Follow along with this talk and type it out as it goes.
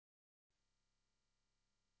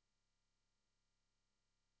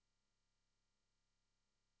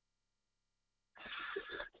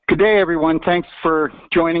Good day, everyone. Thanks for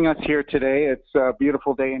joining us here today. It's a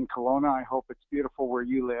beautiful day in Kelowna. I hope it's beautiful where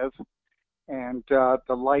you live. And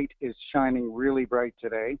the light is shining really bright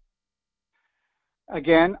today.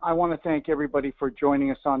 Again, I want to thank everybody for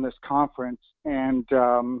joining us on this conference. And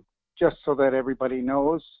just so that everybody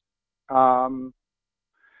knows,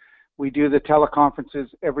 we do the teleconferences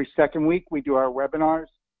every second week. We do our webinars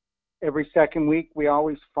every second week. We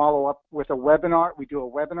always follow up with a webinar. We do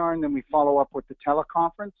a webinar and then we follow up with the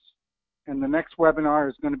teleconference. And the next webinar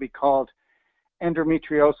is going to be called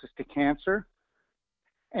Endometriosis to Cancer.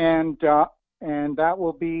 And that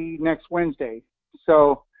will be next Wednesday.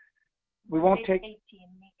 So we won't take May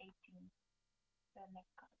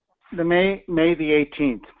 18th. the May the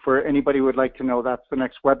 18th. For anybody who would like to know, that's the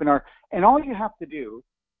next webinar. And all you have to do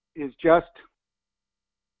is just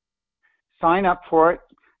sign up for it.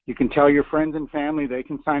 You can tell your friends and family they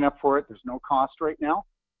can sign up for it. There's no cost right now.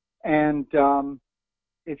 And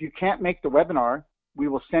if you can't make the webinar, we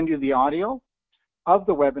will send you the audio of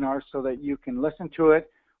the webinar so that you can listen to it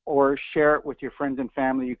or share it with your friends and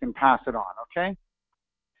family. You can pass it on, okay?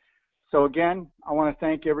 So again, I want to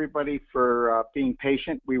thank everybody for being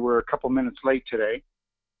patient. We were a couple minutes late today.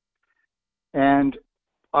 And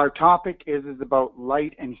our topic is about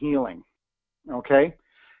light and healing, okay?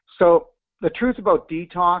 So the truth about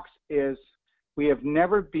detox is we have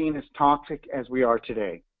never been as toxic as we are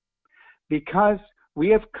today because we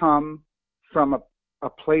have come from a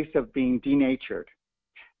place of being denatured.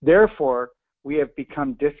 Therefore, we have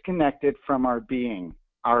become disconnected from our being,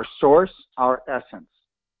 our source, our essence.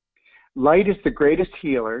 Light is the greatest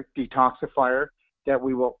healer, detoxifier that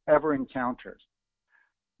we will ever encounter.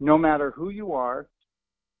 No matter who you are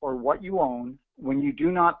or what you own, when you do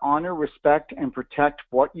not honor, respect, and protect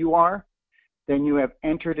what you are, then you have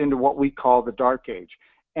entered into what we call the dark age.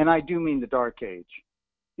 And I do mean the dark age.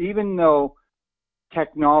 Even though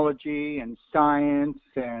technology and science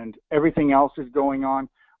and everything else is going on,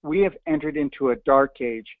 we have entered into a dark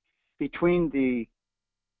age between the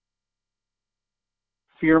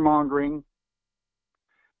fear-mongering,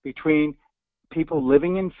 between people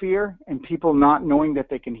living in fear and people not knowing that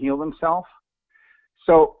they can heal themselves.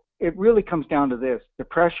 So it really comes down to this.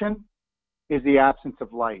 Depression is the absence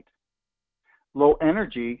of light. Low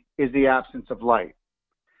energy is the absence of light.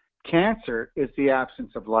 Cancer is the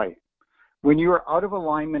absence of light. When you are out of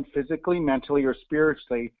alignment physically, mentally, or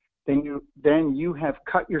spiritually, then you have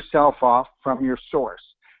cut yourself off from your source.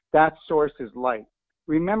 That source is light.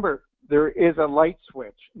 Remember, there is a light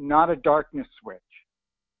switch, not a darkness switch.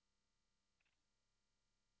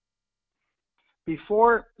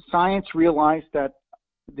 Before science realized that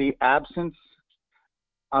the absence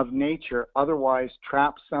of nature, otherwise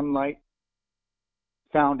trapped sunlight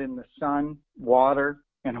found in the sun, water,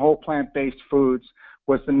 and whole plant-based foods,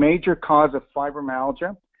 was the major cause of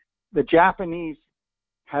fibromyalgia. The Japanese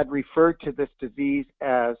had referred to this disease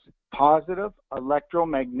as positive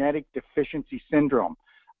electromagnetic deficiency syndrome,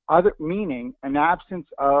 meaning an absence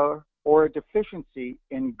of or a deficiency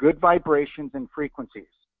in good vibrations and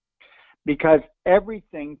frequencies, because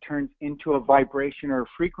everything turns into a vibration or a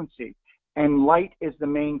frequency, and light is the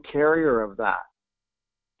main carrier of that.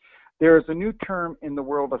 There is a new term in the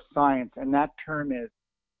world of science, and that term is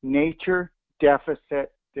nature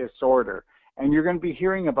deficit disorder. And you're going to be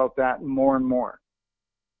hearing about that more and more.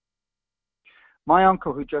 My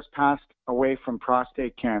uncle, who just passed away from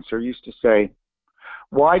prostate cancer, used to say,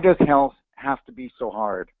 "Why does health have to be so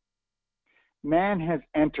hard?" Man has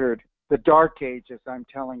entered the dark age, as I'm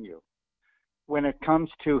telling you, when it comes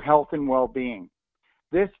to health and well-being.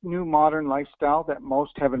 This new modern lifestyle that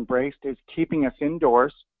most have embraced is keeping us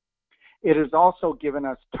indoors. It has also given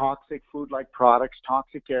us toxic food-like products,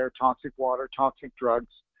 toxic air, toxic water, toxic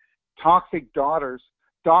drugs, toxic doctors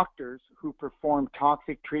who perform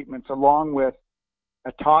toxic treatments, along with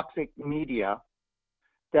a toxic media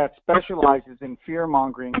that specializes in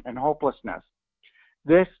fear-mongering and hopelessness.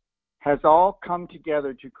 This has all come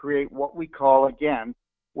together to create what we call, again,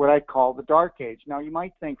 what I call the dark age. Now, you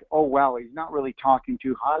might think, oh, well, he's not really talking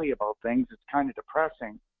too highly about things. It's kind of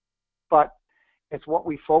depressing. But it's what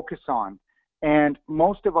we focus on. And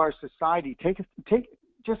most of our society,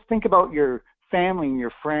 just think about your family and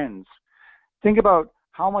your friends. Think about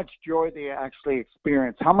how much joy they actually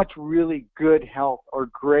experience, how much really good health or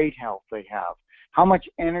great health they have, how much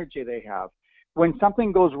energy they have. When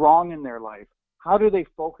something goes wrong in their life, how do they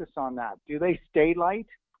focus on that? Do they stay light?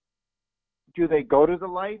 Do they go to the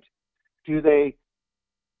light? Do they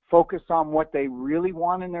focus on what they really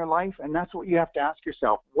want in their life? And that's what you have to ask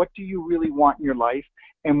yourself. What do you really want in your life,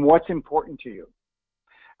 and what's important to you?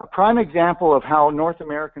 A prime example of how North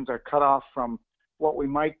Americans are cut off from what we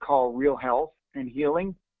might call real health and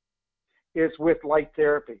healing is with light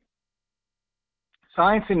therapy.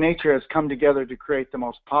 Science and nature has come together to create the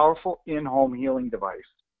most powerful in-home healing device.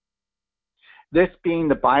 This being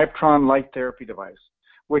the Bioptron light therapy device,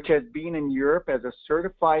 which has been in Europe as a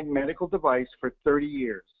certified medical device for 30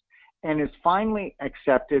 years and is finally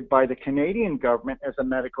accepted by the Canadian government as a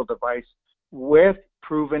medical device with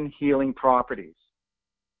proven healing properties.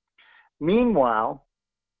 Meanwhile,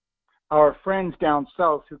 our friends down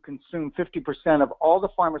south who consume 50% of all the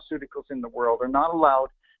pharmaceuticals in the world are not allowed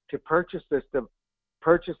to purchase this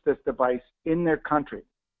device in their country.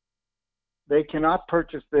 They cannot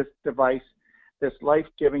purchase this device, this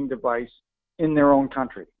life-giving device, in their own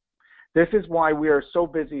country. This is why we are so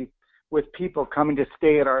busy with people coming to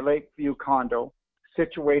stay at our Lakeview condo,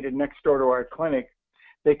 situated next door to our clinic.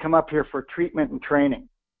 They come up here for treatment and training.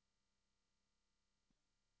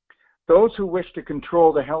 Those who wish to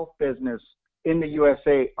control the health business in the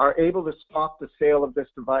USA are able to stop the sale of this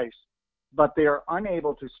device, but they are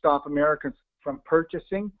unable to stop Americans from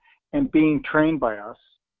purchasing and being trained by us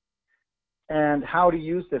and how to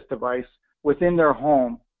use this device within their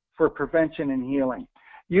home for prevention and healing.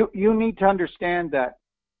 You need to understand that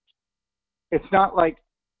it's not like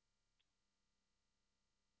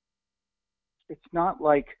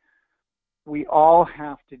we all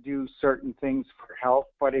have to do certain things for health,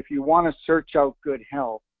 but if you want to search out good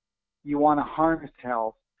health, you want to harness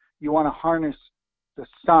health, you want to harness the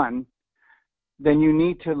sun, then you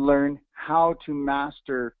need to learn how to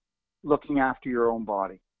master looking after your own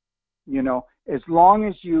body. You know, as long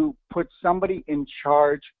as you put somebody in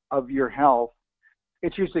charge of your health,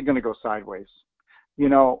 it's usually going to go sideways. You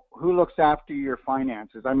know, who looks after your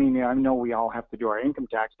finances? I mean, I know we all have to do our income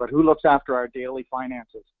tax, but who looks after our daily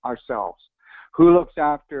finances? Ourselves. Who looks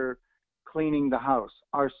after cleaning the house?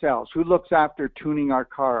 Ourselves. Who looks after tuning our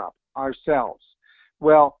car up? Ourselves.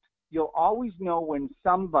 Well, you'll always know when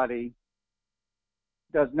somebody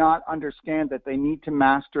does not understand that they need to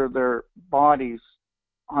master their bodies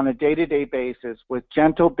on a day-to-day basis with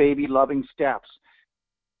gentle baby loving steps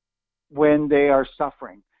when they are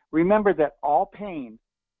suffering. Remember that all pain,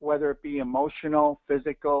 whether it be emotional,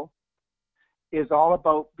 physical, is all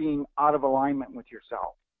about being out of alignment with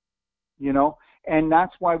yourself, you know, and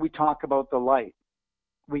that's why we talk about the light.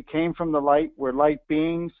 We came from the light, we're light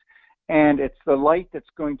beings, and it's the light that's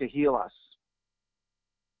going to heal us.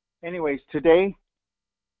 Anyways, today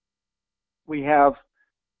we have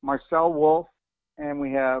Marcel Wolf and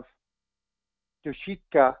we have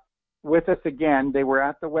Dushika with us again. They were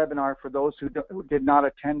at the webinar for those who did not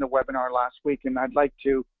attend the webinar last week, and I'd like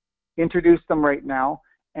to introduce them right now,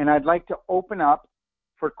 and I'd like to open up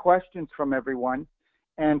for questions from everyone.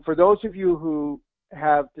 And for those of you who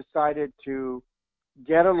have decided to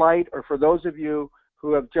get a light, or for those of you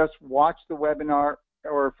who have just watched the webinar,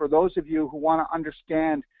 or for those of you who want to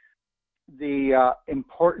understand the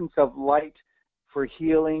importance of light for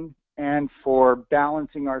healing and for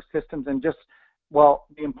balancing our systems, and just, well,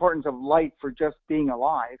 the importance of light for just being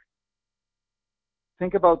alive,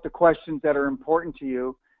 think about the questions that are important to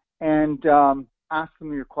you and ask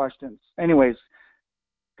them your questions. Anyways,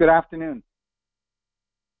 good afternoon.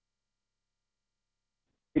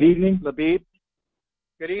 Good evening. Labib.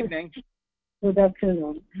 Good evening. Good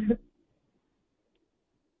afternoon.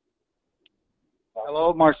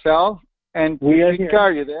 Hello, Marcel. And Dushika,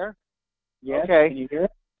 are you there? Yes. Okay. Can you hear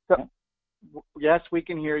it? So, yes, we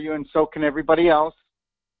can hear you, and so can everybody else.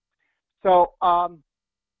 So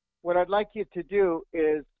what I'd like you to do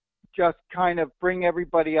is just kind of bring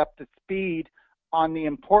everybody up to speed on the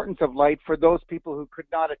importance of light for those people who could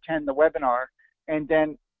not attend the webinar, and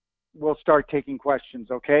then we'll start taking questions,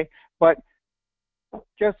 okay? But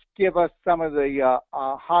just give us some of the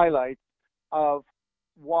highlights of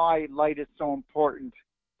why light is so important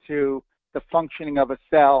to the functioning of a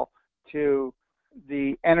cell, to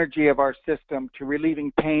the energy of our system, to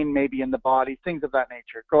relieving pain maybe in the body, things of that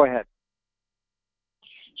nature. Go ahead.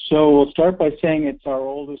 So we'll start by saying it's our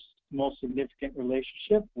oldest, most significant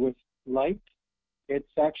relationship with light. It's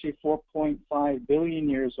actually 4.5 billion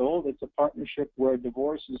years old. It's a partnership where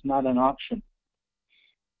divorce is not an option.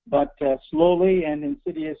 But slowly and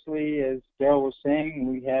insidiously, as Daryl was saying,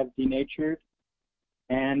 we have denatured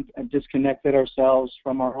and disconnected ourselves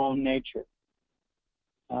from our own nature.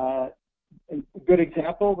 A good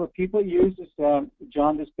example that people use is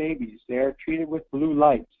jaundice babies. They are treated with blue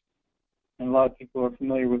light, and a lot of people are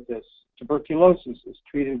familiar with this. Tuberculosis is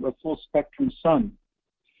treated with full spectrum sun.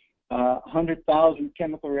 100,000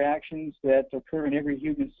 chemical reactions that occur in every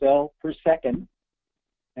human cell per second,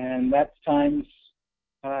 and that's times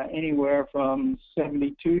anywhere from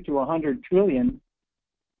 72 to 100 trillion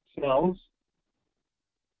cells,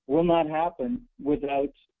 will not happen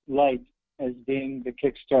without light as being the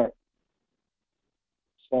kickstart.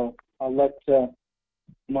 So I'll let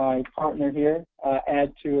my partner here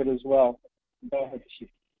add to it as well. Go ahead, Chief.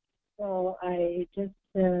 So I just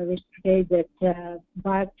wish to say that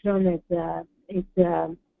Bioptron is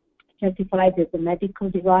certified as a medical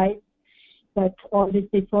device. But always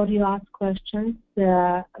before you ask questions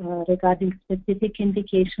regarding specific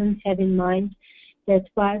indications, have in mind that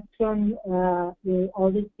Bioptron will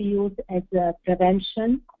always be used as a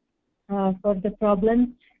prevention for the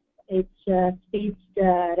problem. It speeds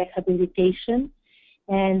the rehabilitation,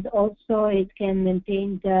 and also it can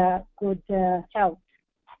maintain the good health.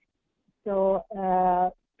 So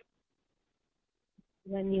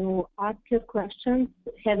when you ask your questions,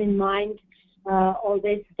 have in mind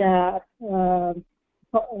always the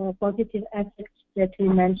positive aspects that we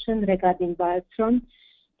mentioned regarding Bioptron,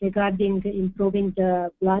 regarding improving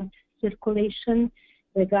the blood circulation,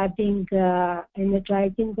 regarding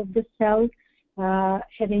energizing of the cell,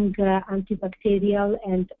 having antibacterial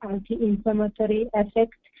and anti-inflammatory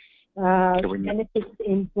effect, benefits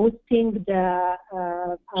in boosting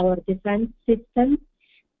our defense system.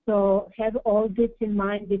 So have all this in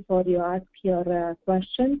mind before you ask your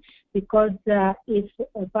question, because if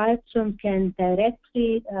Bioptron can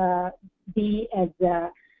directly be as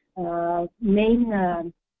a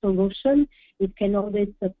main solution, it can always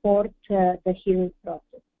support the healing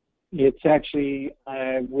process. It's actually,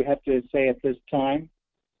 we have to say at this time,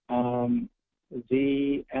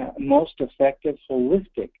 the most effective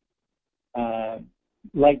holistic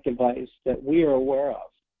light device that we are aware of.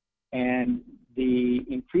 And the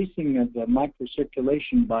increasing of the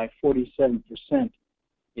microcirculation by 47%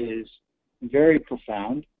 is very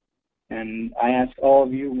profound. And I ask all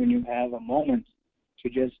of you, when you have a moment, to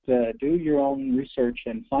just do your own research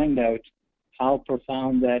and find out how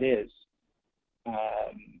profound that is.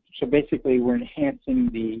 So basically, we're enhancing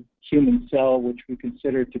the human cell, which we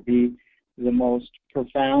consider to be the most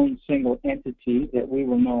profound single entity that we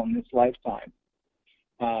will know in this lifetime.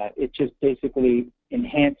 It's just basically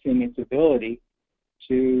enhancing its ability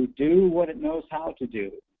to do what it knows how to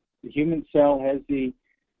do. The human cell has the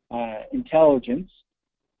intelligence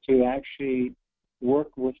to actually work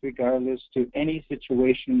with regardless to any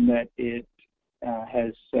situation that it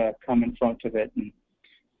has come in front of it.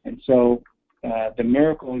 And so the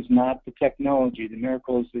miracle is not the technology. The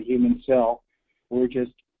miracle is the human cell. We're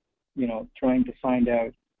just, trying to find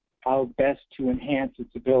out how best to enhance its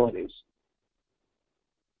abilities.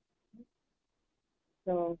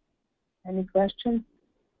 So, any questions?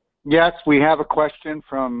 Yes, we have a question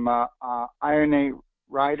from Irene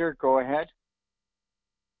Ryder. Go ahead.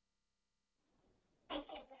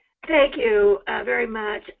 Thank you very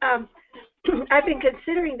much. I've been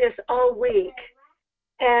considering this all week,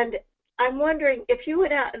 and I'm wondering if you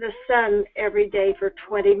went out in the sun every day for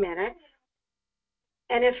 20 minutes,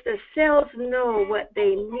 and if the cells know what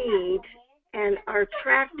they need and are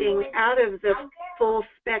tracting out of the full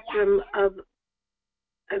spectrum of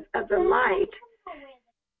the light,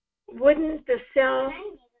 wouldn't the cell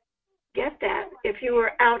get that if you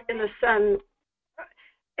were out in the sun?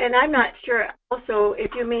 And I'm not sure also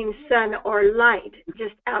if you mean sun or light,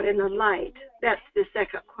 just out in the light. That's the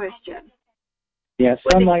second question. Yeah,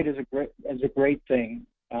 sunlight is a great thing,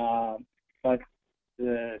 but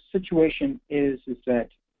the situation is that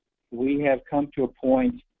we have come to a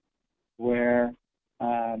point where,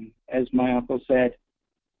 as my uncle said,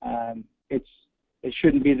 it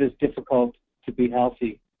shouldn't be this difficult to be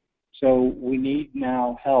healthy. So we need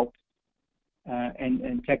now help,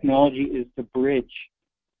 and technology is the bridge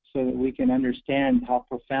so that we can understand how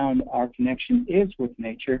profound our connection is with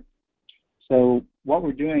nature. So what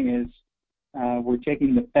we're doing is we're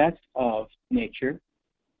taking the best of nature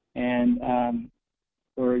and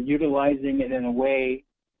we're utilizing it in a way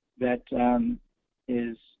that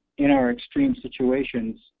is, in our extreme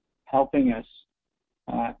situations, helping us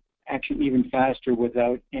actually even faster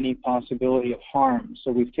without any possibility of harm.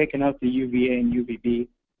 So we've taken out the UVA and UVB,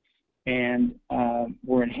 and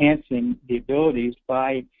we're enhancing the abilities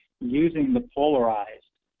by using the polarized,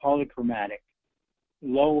 polychromatic,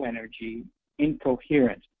 low energy,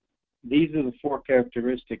 incoherent. These are the four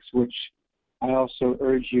characteristics which I also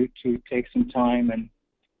urge you to take some time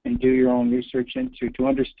and do your own research into, to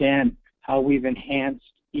understand how we've enhanced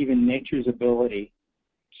even nature's ability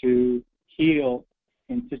to heal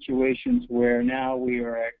in situations where now we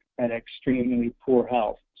are at extremely poor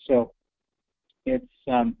health. So it's,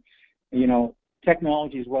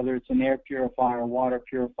 technologies, whether it's an air purifier, water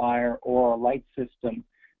purifier, or a light system,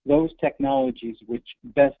 those technologies which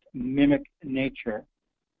best mimic nature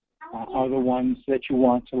are the ones that you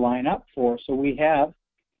want to line up for. So we have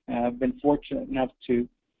been fortunate enough to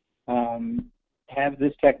have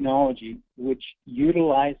this technology which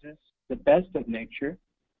utilizes the best of nature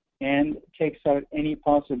and takes out any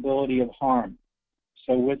possibility of harm.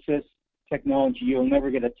 So with this technology, you'll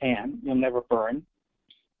never get a tan, you'll never burn.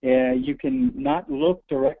 You can not look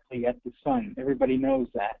directly at the sun. Everybody knows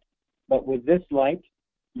that. But with this light,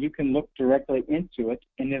 you can look directly into it,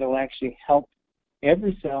 and it'll actually help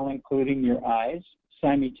every cell, including your eyes,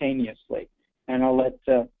 simultaneously. And I'll let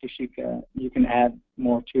Kashika, you can add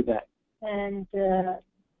more to that. And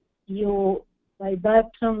by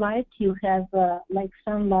Bioptron light, you have like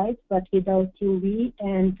sunlight, but without UV,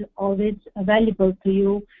 and always available to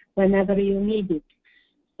you whenever you need it.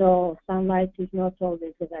 So sunlight is not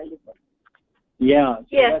always available. Yeah, so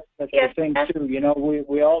yes. that's the thing too. You know,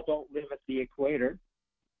 we all don't live at the equator,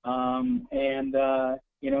 and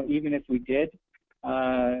you know, even if we did,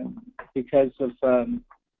 because of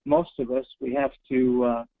most of us, we have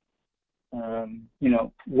to you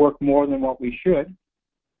know, work more than what we should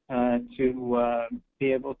to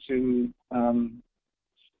be able to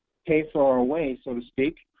pay for our way, so to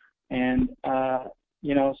speak, and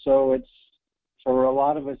you know, so it's for a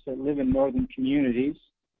lot of us that live in northern communities.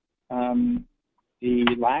 The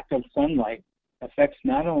lack of sunlight affects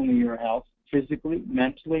not only your health physically,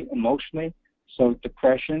 mentally, emotionally. So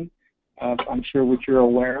depression, I'm sure what you're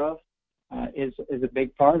aware of, is a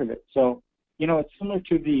big part of it. So, you know, it's similar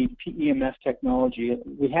to the PEMF technology.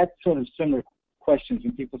 We had sort of similar questions,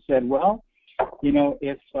 and people said, well, you know,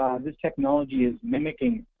 if this technology is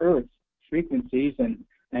mimicking Earth frequencies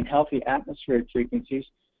and healthy atmospheric frequencies,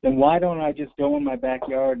 then why don't I just go in my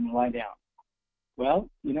backyard and lie down? Well,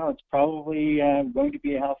 you know, it's probably going to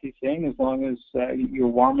be a healthy thing as long as you're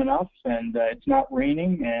warm enough and it's not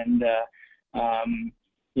raining. And,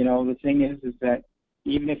 you know, the thing is that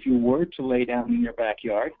even if you were to lay down in your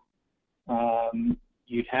backyard,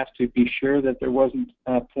 you'd have to be sure that there wasn't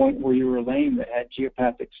a point where you were laying that had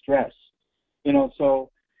geopathic stress. You know, so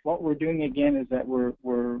what we're doing again is that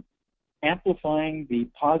we're amplifying the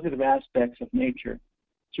positive aspects of nature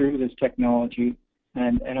through this technology,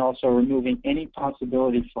 and also removing any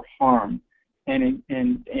possibility for harm, and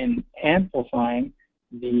amplifying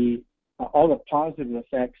all the positive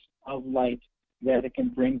effects of light that it can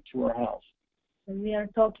bring to our health. We are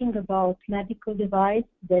talking about medical device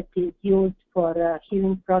that is used for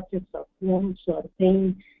healing process of wounds or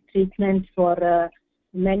pain treatment for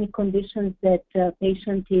many conditions that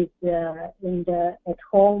patient is at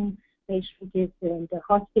home. Patient is in the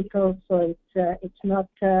hospital, so it's not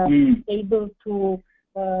able to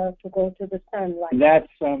go to the sunlight. That's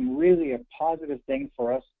really a positive thing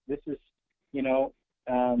for us. This is, you know,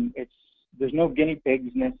 there's no guinea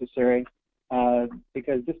pigs necessary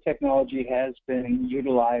because this technology has been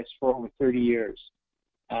utilized for over 30 years.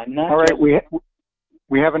 All right,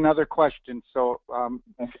 we have another question. So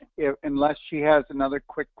unless she has another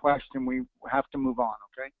quick question, we have to move on.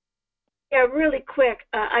 Okay. Yeah, really quick.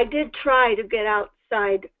 I did try to get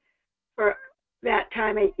outside for that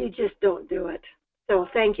time, and you just don't do it. So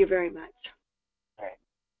thank you very much. All right.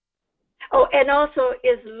 Oh, and also,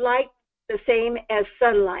 is light the same as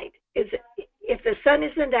sunlight? If the sun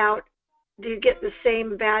isn't out, do you get the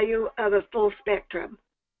same value of a full spectrum?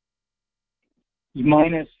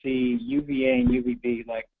 Minus the UVA and UVB,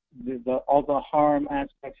 like all the harm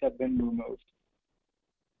aspects have been removed.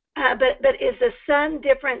 But is the sun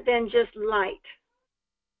different than just light?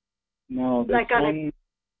 No, the sun.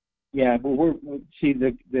 Yeah, but see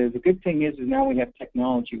the good thing is now we have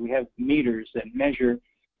technology. We have meters that measure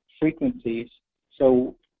frequencies.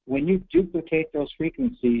 So when you duplicate those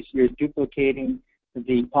frequencies, you're duplicating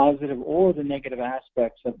the positive or the negative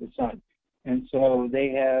aspects of the sun. And so they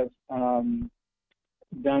have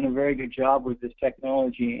done a very good job with this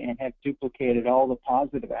technology and have duplicated all the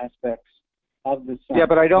positive aspects of the sun. Yeah,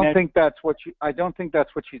 but I don't think that's what she's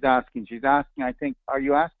asking. She's asking, I think, are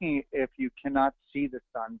you asking if you cannot see the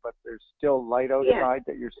sun, but there's still light outside,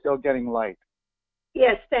 that you're still getting light?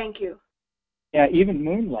 Yes, thank you. Yeah, even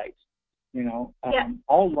moonlight, you know,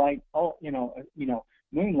 all light,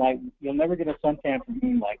 moonlight, you'll never get a suntan from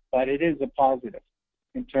moonlight, but it is a positive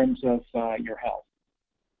in terms of your health.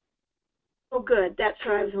 Oh, good. That's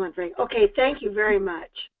what I was wondering. Okay, thank you very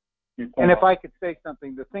much. And if I could say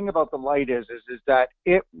something, the thing about the light is that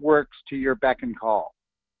it works to your beck and call.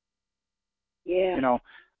 Yeah.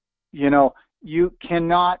 You know, you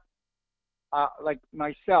cannot, like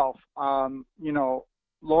myself, you know,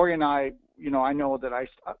 Lori and I, you know, I know that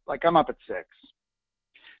I'm up at 6.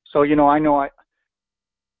 So, you know, I know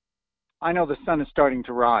the sun is starting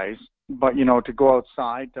to rise, but, you know, to go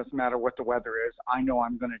outside, doesn't matter what the weather is, I know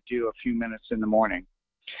I'm going to do a few minutes in the morning.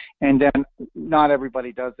 And then not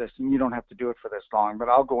everybody does this, and you don't have to do it for this long, but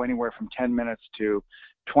I'll go anywhere from 10 minutes to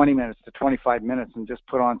 20 minutes to 25 minutes and just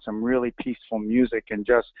put on some really peaceful music and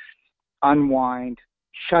just unwind,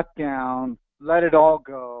 shut down, let it all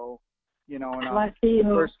go, you know, and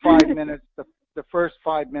the first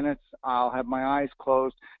 5 minutes I'll have my eyes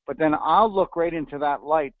closed, but then I'll look right into that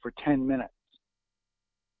light for 10 minutes.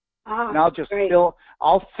 And I'll just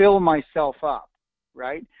fill myself up,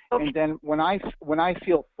 right? Okay. And then when I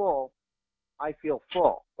feel full, I feel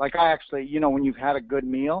full. Like I actually, you know, when you've had a good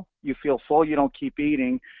meal, you feel full, you don't keep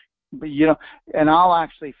eating, but you know, and I'll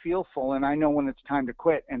actually feel full, and I know when it's time to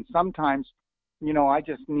quit. And sometimes, you know, I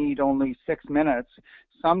just need only 6 minutes,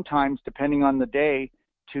 sometimes depending on the day,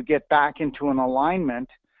 to get back into an alignment.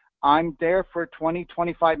 I'm there for 20,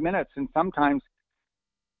 25 minutes, and sometimes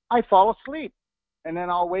I fall asleep, and then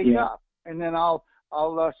I'll wake up, and then I'll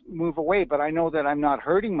move away, but I know that I'm not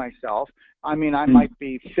hurting myself. I mean, I might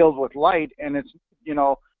be filled with light, and it's, you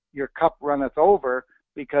know, your cup runneth over,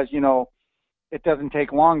 because, you know, it doesn't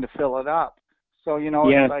take long to fill it up. So, you know,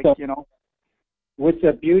 it's like, so, you know. With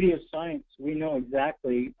the beauty of science, we know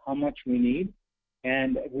exactly how much we need,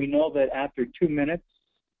 and we know that after 2 minutes,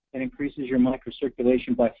 it increases your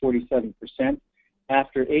microcirculation by 47%.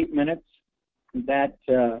 After 8 minutes, that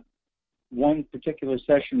one particular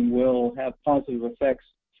session will have positive effects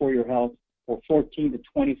for your health for 14 to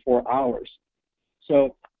 24 hours.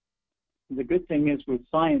 So the good thing is with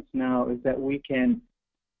science now is that we can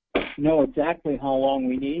know exactly how long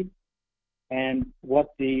we need and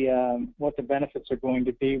what the benefits are going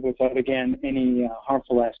to be without, again, any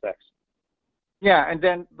harmful aspects. Yeah, and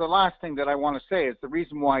then the last thing that I want to say is the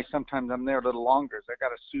reason why sometimes I'm there a little longer is I got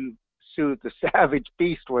to soothe the savage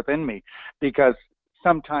beast within me, because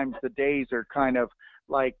sometimes the days are kind of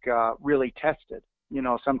like really tested. You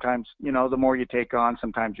know, sometimes, you know, the more you take on,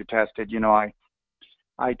 sometimes you're tested. You know, I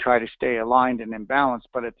try to stay aligned and in balance,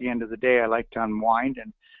 but at the end of the day, I like to unwind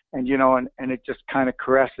and you know, and it just kind of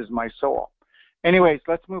caresses my soul. Anyways,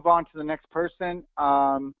 let's move on to the next person.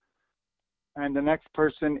 And the next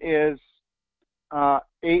person is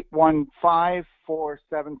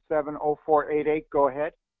 815-477-0488. Go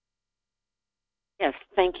ahead. Yes,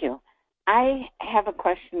 thank you. I have a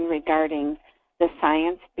question regarding the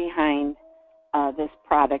science behind this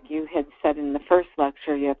product. You had said in the first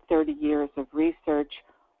lecture you have 30 years of research,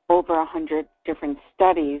 over 100 different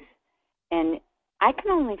studies, and I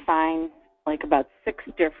can only find like about 6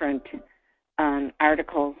 different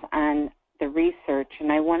articles on the research,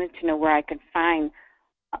 and I wanted to know where I could find,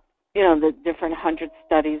 you know, the different 100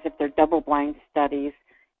 studies, if they're double-blind studies,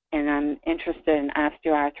 and I'm interested in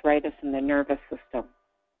osteoarthritis and the nervous system.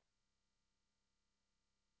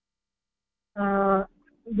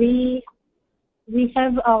 We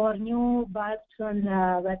have our new Biotron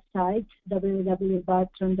website,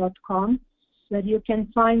 www.biotron.com, where you can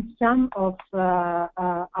find some of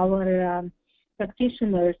our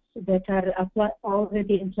practitioners that are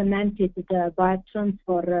already implemented the Biotron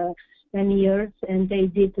for many years, and they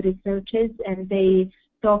did researches and they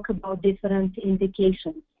talk about different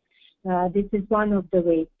indications. This is one of the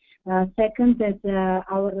ways. Second, as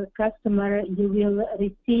our customer, you will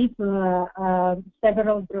receive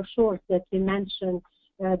several brochures that we mentioned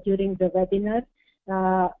during the webinar,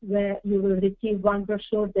 where you will receive one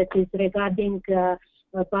brochure that is regarding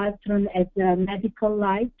Biotron as a medical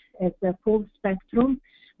light, as a full spectrum,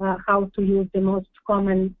 how to use the most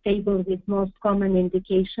common table with most common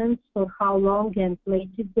indications for how long and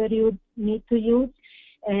places that you need to use.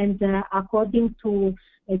 And according to,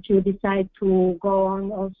 if you decide to go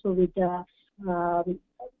on also with the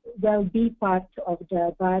well-be part of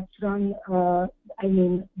the Biotron, I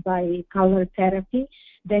mean by color therapy,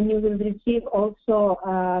 then you will receive also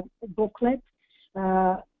a booklet.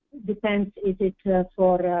 Depends, is it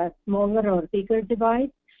for a smaller or bigger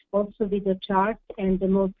device, also with the chart and the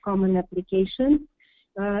most common applications.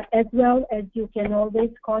 As well as you can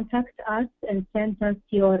always contact us and send us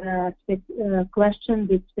your question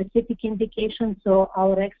with specific indications, so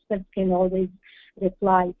our experts can always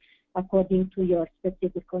reply according to your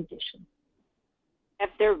specific condition.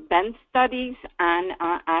 Have there been studies on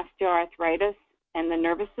osteoarthritis and the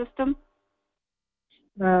nervous system?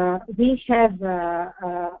 We have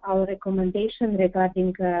our recommendation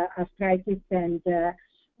regarding arthritis and,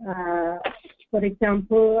 for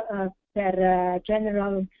example, per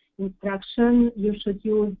general instruction, you should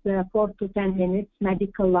use 4 to 10 minutes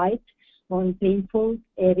medical light on painful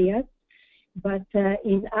areas. But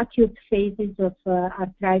in acute phases of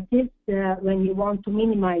arthritis, when you want to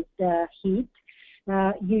minimize the heat,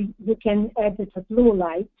 you can add a blue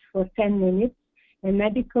light for 10 minutes, and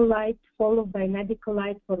medical light followed by medical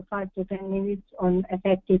light for 5 to 10 minutes on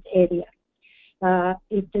affected area.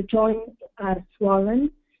 If the joints are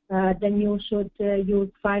swollen, then you should use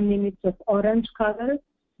 5 minutes of orange color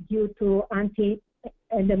due to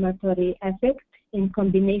anti-inflammatory effect in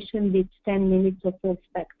combination with 10 minutes of full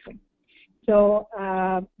spectrum. So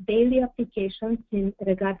daily applications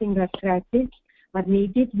regarding arthritis are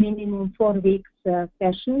needed, minimum 4 weeks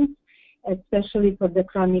sessions, especially for the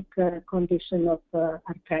chronic condition of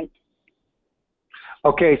arthritis.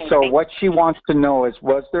 Okay, so what she wants to know is,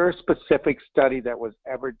 was there a specific study that was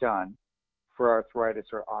ever done for arthritis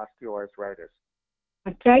or osteoarthritis?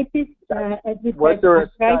 Arthritis, as we was said, there a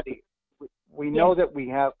arthritis, study? We know that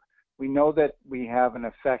we have an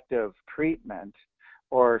effective treatment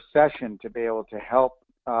or session to be able to help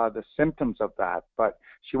the symptoms of that, but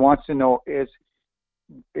she wants to know if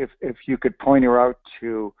you could point her out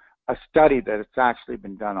to a study that it's actually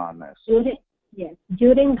been done on this.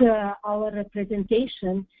 During our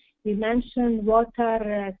presentation, we mentioned what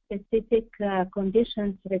are specific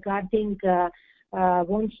conditions regarding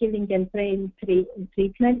wound healing and pain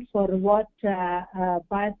treatment for what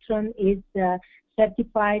Biotron is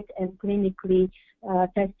certified and clinically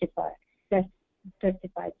testified.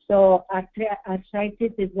 So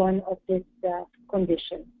arthritis is one of these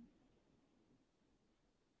conditions.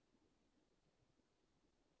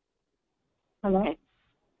 Hello? Okay.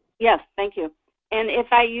 Yes, thank you. And if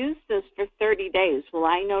I use this for 30 days, will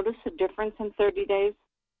I notice a difference in 30 days?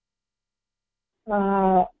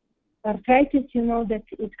 Arthritis, you know that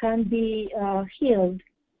it can be healed,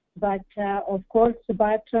 but of course,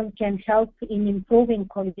 Biotron can help in improving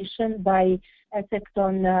condition by effect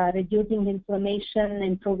on reducing inflammation,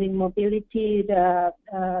 improving mobility,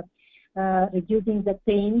 reducing the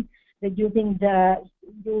pain, reducing the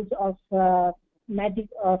use of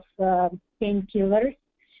painkillers,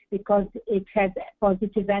 because it has a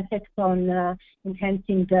positive effect on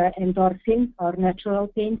enhancing the endorphin or natural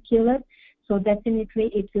painkiller. So definitely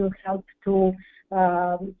it will help to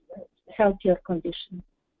help your condition.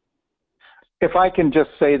 If I can just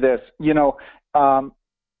say this,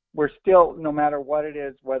 we're still, no matter what it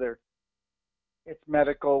is, whether it's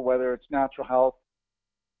medical, whether it's natural health,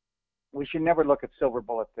 we should never look at silver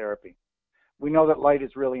bullet therapy. We know that light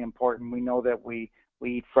is really important. We know that we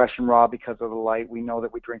eat fresh and raw because of the light. We know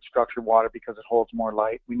that we drink structured water because it holds more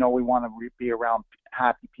light. We know we want to be around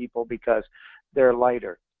happy people because they're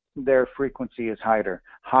lighter. Their frequency is higher.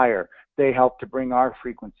 They help to bring our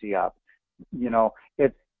frequency up.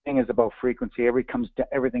 Thing is about frequency.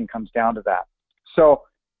 Everything comes down to that. So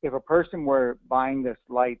if a person were buying this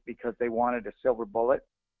light because they wanted a silver bullet,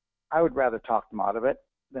 I would rather talk them out of it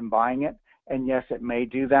than buying it. And yes, it may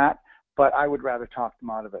do that, but I would rather talk them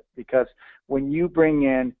out of it, because when you bring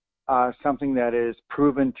in something that is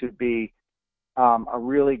proven to be a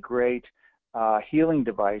really great healing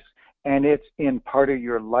device, and it's in part of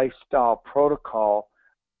your lifestyle protocol,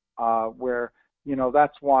 where,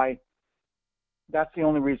 that's the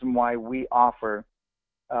only reason why we offer,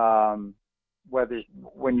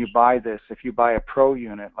 when you buy this, if you buy a Pro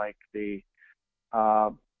unit like the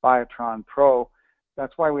Biotron Pro,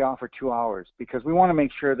 that's why we offer 2 hours, because we want to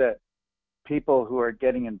make sure that people who are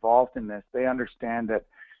getting involved in this, they understand that,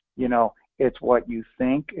 it's what you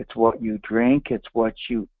think, it's what you drink, it's what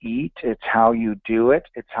you eat, it's how you do it,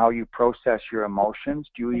 it's how you process your emotions.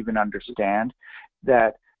 Do you even understand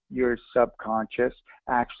that your subconscious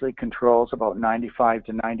actually controls about 95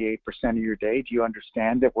 to 98% of your day? Do you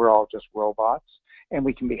understand that we're all just robots, and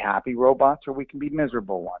we can be happy robots or we can be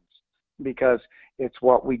miserable ones? Because it's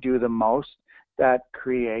what we do the most that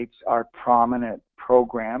creates our prominent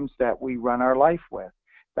programs that we run our life with.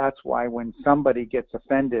 That's why when somebody gets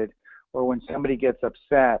offended or when somebody gets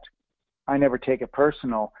upset, I never take it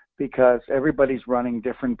personal, because everybody's running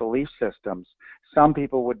different belief systems. Some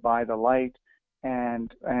people would buy the light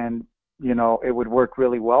and it would work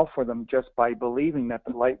really well for them just by believing that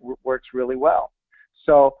the light works really well.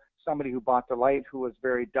 So somebody who bought the light who was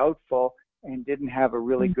very doubtful and didn't have a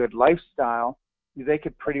really good lifestyle, they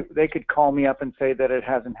could call me up and say that it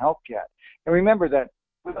hasn't helped yet. And remember that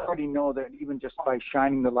we already know that even just by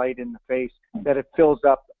shining the light in the face, that it fills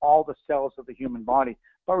up all the cells of the human body.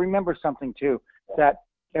 But remember something too, that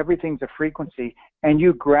everything's a frequency, and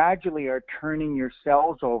you gradually are turning your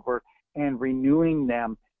cells over and renewing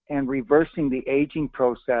them and reversing the aging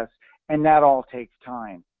process, and that all takes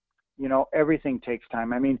time. Everything takes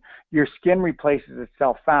time. I mean, your skin replaces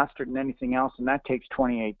itself faster than anything else, and that takes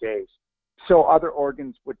 28 days. So other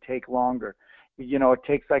organs would take longer. It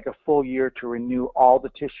takes like a full year to renew all the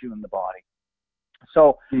tissue in the body.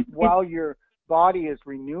 So while your body is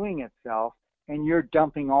renewing itself and you're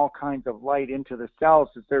dumping all kinds of light into the cells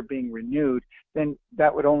as they're being renewed, then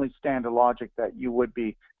that would only stand to logic that you would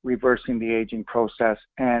be reversing the aging process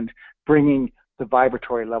and bringing the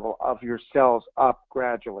vibratory level of your cells up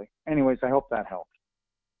gradually. Anyways, I hope that helps.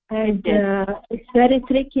 And it's very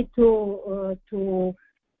tricky to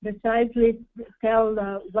precisely tell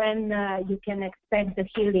when you can expect the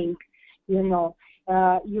healing. You know,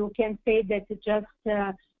 you can say that just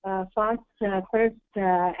fast first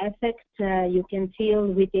effect you can feel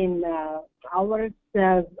within hours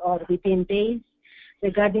or within days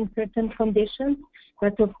regarding certain conditions.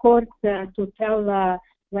 But of course, to tell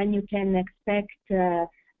when you can expect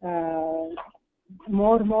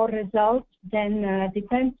more results, then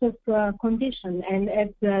depends of condition. And as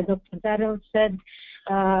Dr. Darrell said,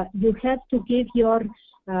 you have to give your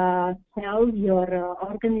cell, your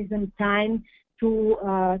organism time to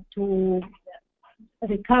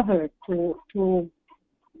recover, to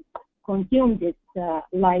consume this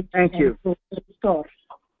light. Thank you. To restore.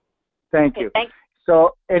 Thank you.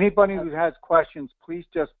 So anybody who has questions, please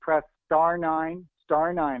just press *9,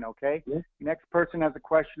 okay? Yes. Next person has a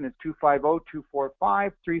question is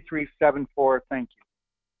 250-245-3374. Thank you.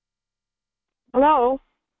 Hello?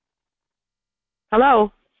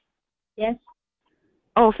 Hello? Yes.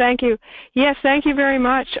 Oh, thank you. Yes, thank you very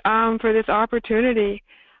much for this opportunity.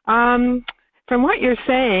 From what you're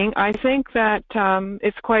saying, I think that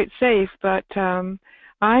it's quite safe, but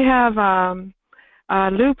I have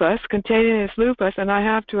lupus, cutaneous lupus, and I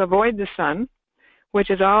have to avoid the sun, which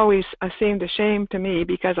has always seemed a shame to me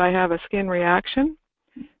because I have a skin reaction.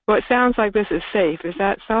 Well, it sounds like this is safe. Is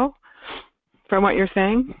that so, from what you're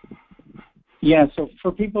saying? Yeah, so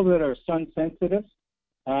for people that are sun sensitive,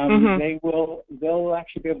 they'll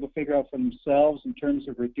actually be able to figure out for themselves in terms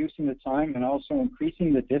of reducing the time and also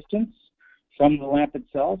increasing the distance from the lamp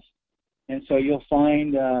itself. And so you'll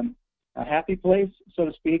find a happy place, so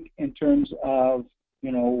to speak, in terms of,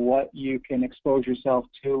 you know, what you can expose yourself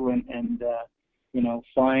to and you know,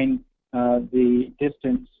 find the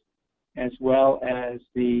distance as well as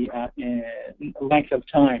the length of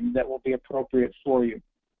time that will be appropriate for you.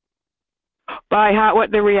 By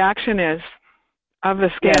what the reaction is of the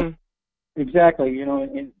skin. Yeah, exactly. You know,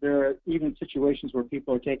 and there are even situations where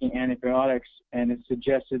people are taking antibiotics, and it's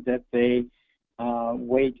suggested that they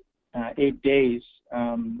wait 8 days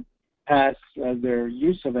past their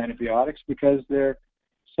use of antibiotics because they're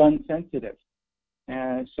sun sensitive.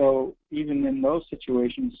 And so even in those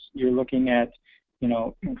situations, you're looking at, you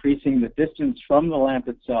know, increasing the distance from the lamp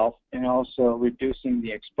itself and also reducing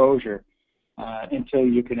the exposure until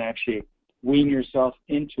you can actually wean yourself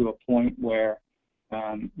into a point where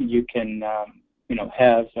you can, you know,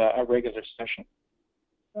 have a regular session.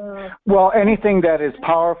 Well, anything that is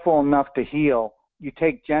powerful enough to heal, you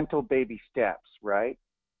take gentle baby steps, right?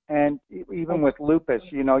 And even with lupus,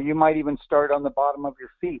 you know, you might even start on the bottom of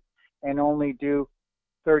your feet and only do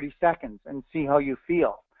 30 seconds and see how you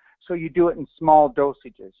feel. So you do it in small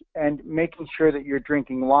dosages and making sure that you're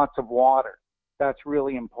drinking lots of water. That's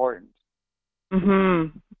really important.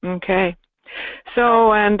 Okay.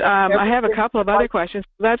 So, and I have a couple of other questions.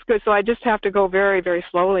 That's good. So I just have to go very, very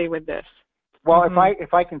slowly with this. Well,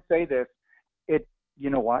 if I can say this, you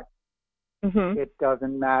know what? It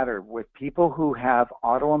doesn't matter. With people who have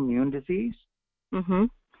autoimmune disease,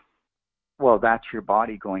 well, that's your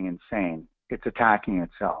body going insane. It's attacking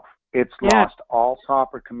itself. It's lost all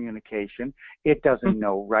proper communication. It doesn't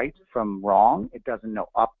know right from wrong. It doesn't know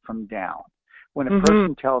up from down. When a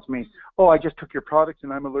person tells me, oh, I just took your products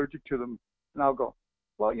and I'm allergic to them, and I'll go,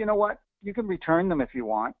 well, you know what? You can return them if you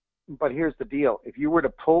want, but here's the deal. If you were to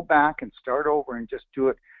pull back and start over and just do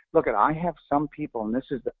it, look, I have some people, and this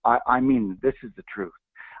is this is the truth.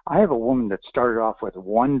 I have a woman that started off with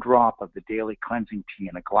 1 drop of the daily cleansing tea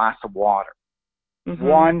in a glass of water.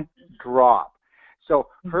 1 drop. So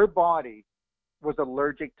her body was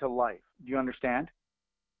allergic to life. Do you understand?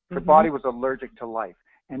 Her body was allergic to life.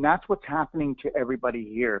 And that's what's happening to everybody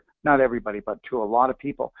here. Not everybody, but to a lot of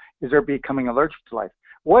people, is they're becoming allergic to life.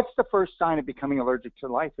 What's the first sign of becoming allergic to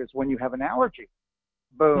life is when you have an allergy.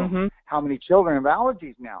 Boom. How many children have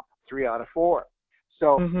allergies now? 3 out of 4.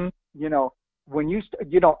 So, you know, when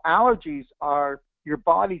allergies are your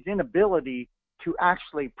body's inability to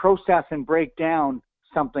actually process and break down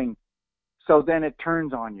something, so then it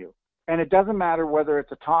turns on you. And it doesn't matter whether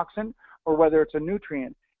it's a toxin or whether it's a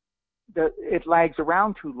nutrient. It lags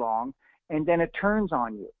around too long, and then it turns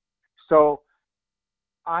on you. So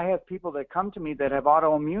I have people that come to me that have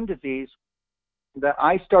autoimmune disease that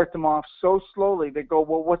I start them off so slowly, they go,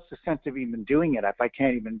 well, what's the sense of even doing it if I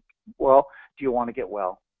can't even, well, do you want to get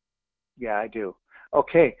well? Yeah, I do.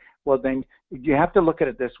 Okay, well then you have to look at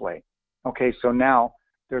it this way. Okay, so now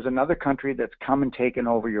there's another country that's come and taken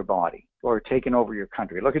over your body or taken over your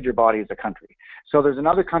country. Look at your body as a country. So there's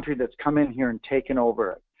another country that's come in here and taken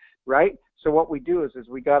over it, right? So what we do is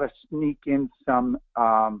we got to sneak in some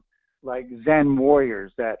like Zen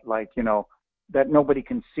warriors that that nobody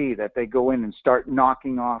can see, that they go in and start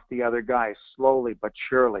knocking off the other guys slowly but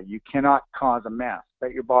surely. You cannot cause a mess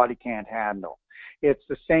that your body can't handle. It's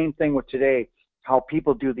the same thing with today, how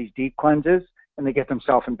people do these deep cleanses and they get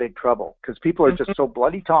themselves in big trouble because people are just so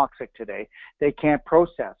bloody toxic today, they can't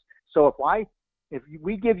process. So if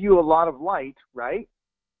we give you a lot of light, right,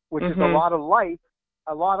 which is a lot of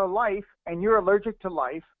life, and you're allergic to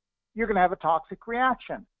life, you're going to have a toxic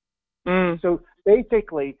reaction. So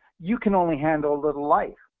basically, you can only handle a little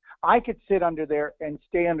life. I could sit under there and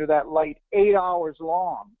stay under that light 8 hours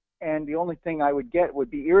long, and the only thing I would get would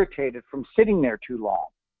be irritated from sitting there too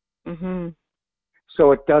long.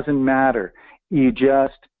 So it doesn't matter. You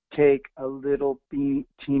just take a little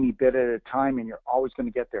teeny bit at a time, and you're always going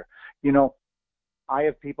to get there. You know, I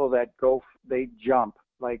have people that they jump,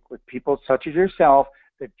 like with people such as yourself,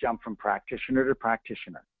 that jump from practitioner to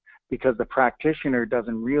practitioner, because the practitioner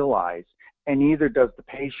doesn't realize, and neither does the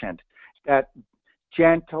patient, that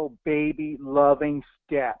gentle baby loving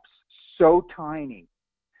steps, so tiny.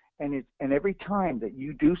 And every time that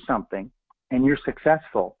you do something and you're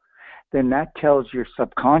successful, then that tells your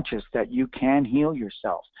subconscious that you can heal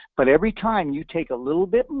yourself. But every time you take a little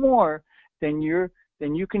bit more than you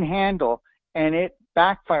can handle, and it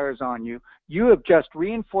backfires on you, you have just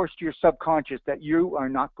reinforced your subconscious that you are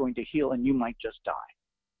not going to heal and you might just die.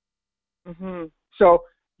 So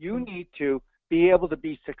you need to be able to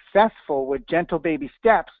be successful with gentle baby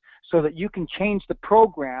steps so that you can change the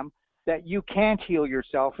program that you can't heal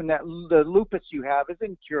yourself and that the lupus you have is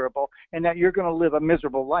incurable and that you're going to live a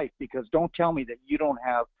miserable life. Because don't tell me that you don't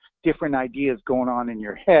have different ideas going on in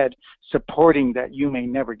your head supporting that you may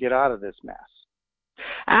never get out of this mess.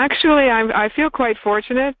 Actually, I feel quite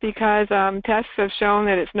fortunate because tests have shown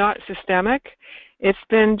that it's not systemic. It's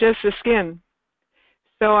been just the skin.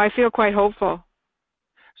 So I feel quite hopeful.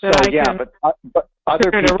 But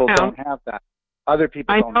other people don't have that. Other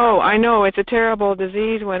people don't have that. I know. It's a terrible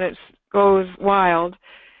disease when it goes wild.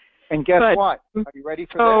 And guess what? Are you ready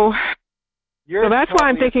for this? So that's why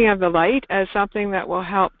I'm thinking of the light as something that will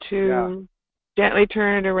help to gently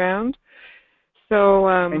turn it around. So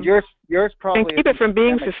and yours probably and keep it from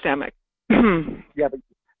being systemic.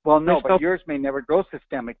 But yours may never go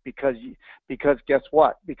systemic because guess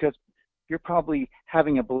what? Because you're probably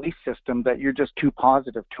having a belief system that you're just too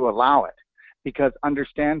positive to allow it. Because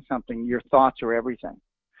understand something, your thoughts are everything.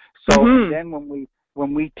 So then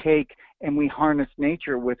when we take and we harness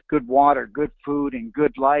nature with good water, good food, and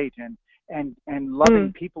good light, and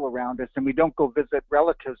loving people around us, and we don't go visit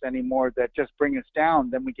relatives anymore that just bring us down,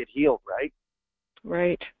 then we get healed, right?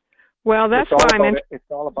 Right. Well, that's why it's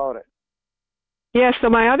all about it. Yes. So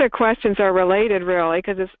my other questions are related, really,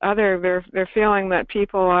 because they're feeling that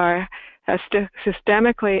people are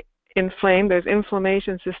systemically inflamed. There's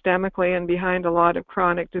inflammation systemically and behind a lot of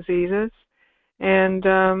chronic diseases, and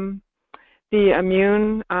the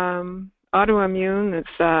autoimmune.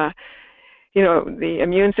 It's the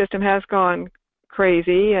immune system has gone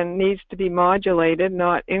crazy and needs to be modulated,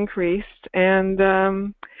 not increased. And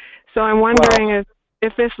so I'm wondering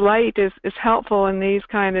if this light is helpful in these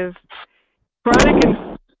kind of chronic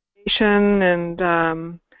inflammation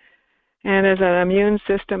and as an immune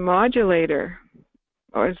system modulator.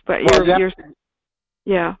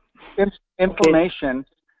 Inflammation.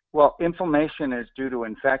 Well, inflammation is due to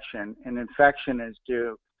infection, and infection is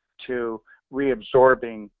due to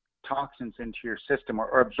reabsorbing toxins into your system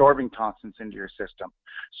or absorbing toxins into your system.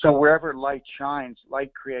 So wherever light shines,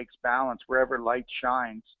 light creates balance. Wherever light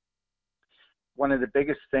shines, one of the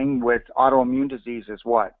biggest things with autoimmune disease is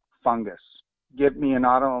what? Fungus. Give me an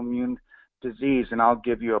autoimmune disease, and I'll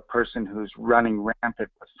give you a person who's running rampant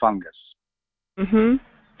with fungus.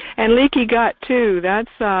 And leaky gut too. That's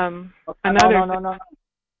another.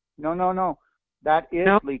 No. That is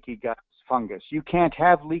leaky gut fungus. You can't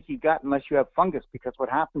have leaky gut unless you have fungus, because what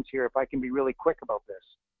happens here, if I can be really quick about this,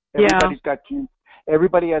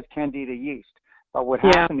 everybody has candida yeast. But what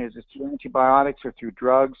happens is through antibiotics or through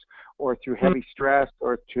drugs or through heavy stress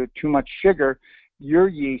or too much sugar, your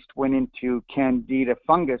yeast went into candida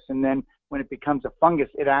fungus, and then when it becomes a fungus,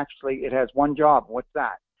 it has one job. What's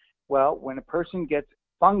that? Well, when a person gets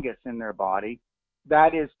fungus in their body,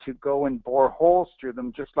 that is to go and bore holes through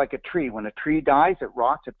them, just like a tree. When a tree dies, it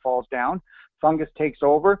rots, it falls down. Fungus takes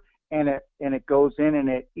over, and it goes in and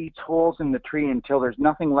it eats holes in the tree until there's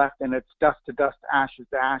nothing left, and it's dust to dust, ashes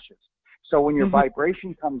to ashes. So when your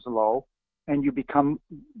vibration comes low, and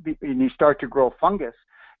you start to grow fungus,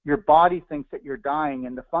 your body thinks that you're dying,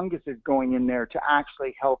 and the fungus is going in there to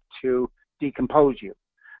actually help to decompose you.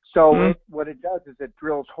 So what it does is it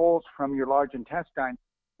drills holes from your large intestine,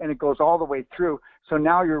 and it goes all the way through. So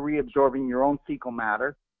now you're reabsorbing your own fecal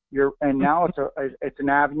matter. And now it's an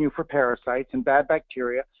avenue for parasites and bad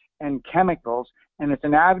bacteria and chemicals, and it's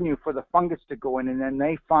an avenue for the fungus to go in, and then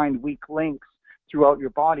they find weak links throughout your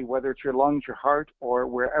body, whether it's your lungs, your heart, or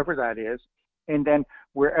wherever that is. And then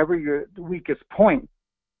wherever your weakest point,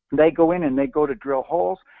 they go in and they go to drill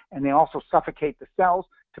holes, and they also suffocate the cells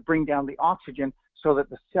to bring down the oxygen so that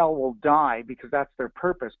the cell will die, because that's their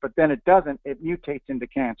purpose. But then it doesn't, it mutates into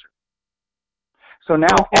cancer. So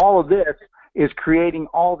now all of this is creating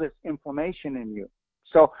all this inflammation in you.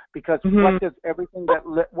 So because what does everything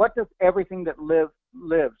that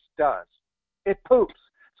lives does? It poops.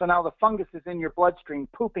 So now the fungus is in your bloodstream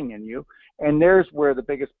pooping in you, and there's where the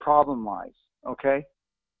biggest problem lies, okay?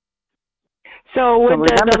 So would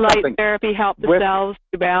the light therapy help the cells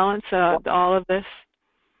to balance all of this?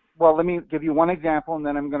 Well, let me give you one example, and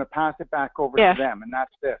then I'm going to pass it back over to them, and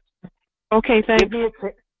that's this. Okay, thanks.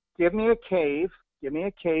 Give me a cave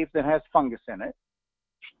that has fungus in it,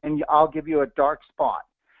 and I'll give you a dark spot.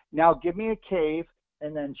 Now give me a cave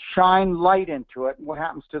and then shine light into it, and what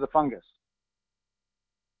happens to the fungus?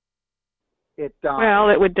 It dies. Well,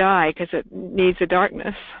 it would die because it needs the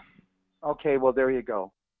darkness. Okay, well, there you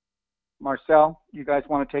go. Marcel, you guys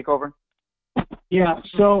want to take over? Yeah,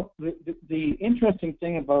 so the interesting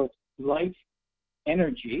thing about light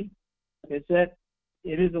energy is that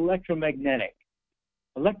it is electromagnetic.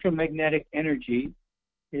 Electromagnetic energy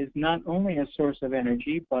is not only a source of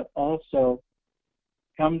energy, but also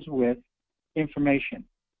comes with information.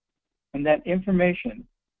 And that information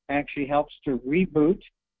actually helps to reboot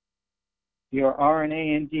your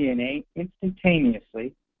RNA and DNA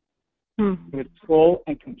instantaneously with full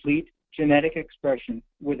and complete genetic expression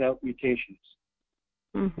without mutations.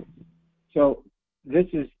 So this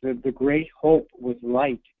is the great hope with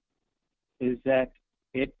light, is that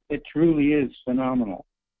it truly is phenomenal.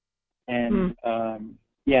 And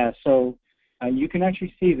so you can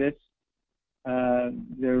actually see this.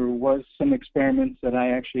 There was some experiments that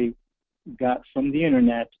I actually got from the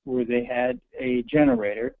internet where they had a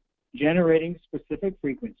generator generating specific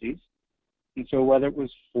frequencies. And so whether it was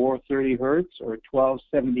 430 hertz or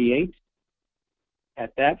 1278,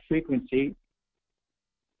 at that frequency,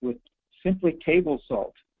 with simply table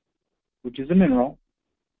salt, which is a mineral,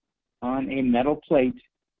 on a metal plate,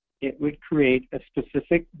 it would create a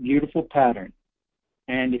specific beautiful pattern.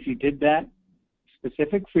 And if you did that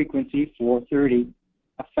specific frequency, 430,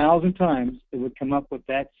 1,000 times, it would come up with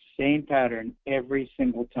that same pattern every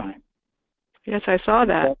single time. Yes, I saw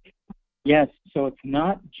that. Yes, so it's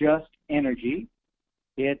not just energy,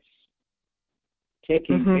 it's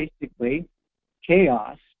taking basically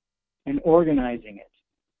chaos and organizing it.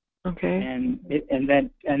 Okay. And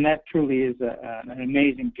that truly is an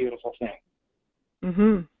amazing, beautiful thing.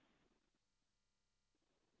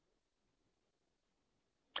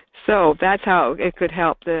 So that's how it could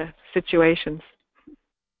help the situations.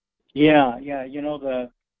 Yeah. You know,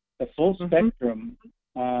 the full spectrum.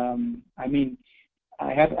 I mean,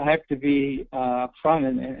 I have to be upfront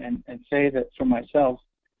and say that for myself,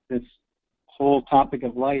 this whole topic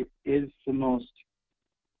of light is the most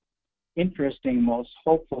interesting, most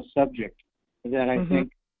hopeful subject that I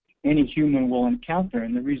think any human will encounter.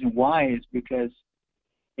 And the reason why is because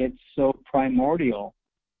it's so primordial,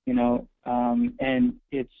 you know, and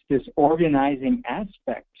it's this organizing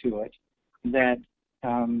aspect to it that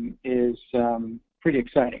is pretty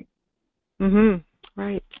exciting.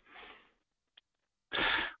 Right.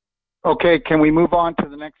 Okay, can we move on to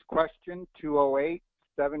the next question?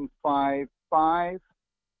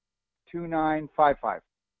 208-755-2955.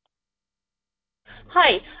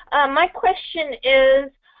 Hi, my question is,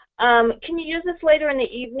 can you use this later in the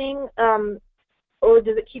evening, or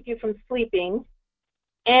does it keep you from sleeping?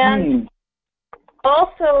 And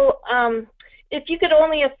also, if you could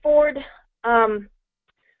only afford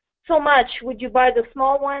so much, would you buy the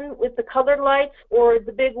small one with the colored lights, or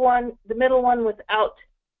the big one, the middle one without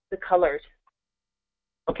the colors?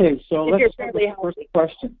 Okay, so let's start with the first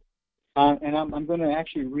question. And I'm going to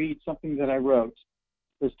actually read something that I wrote.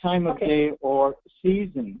 Does time of day or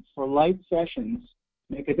season for light sessions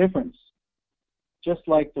make a difference? Just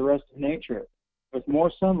like the rest of nature, with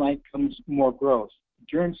more sunlight comes more growth.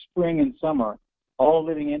 During spring and summer, all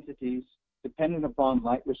living entities dependent upon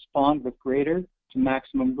light respond with greater to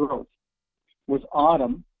maximum growth. With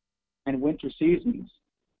autumn and winter seasons,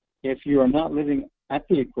 if you are not living at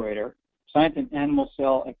the equator, plant and animal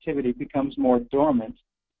cell activity becomes more dormant,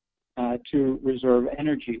 to reserve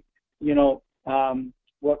energy. You know,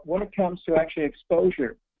 when it comes to actually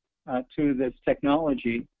exposure to this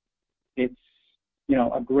technology, it's, you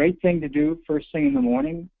know, a great thing to do first thing in the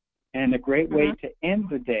morning and a great way to end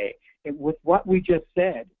the day. With what we just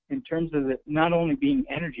said, in terms of it not only being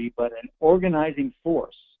energy, but an organizing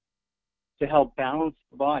force to help balance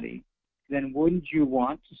the body, then wouldn't you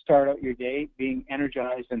want to start out your day being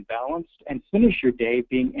energized and balanced and finish your day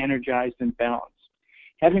being energized and balanced?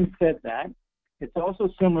 Having said that, it's also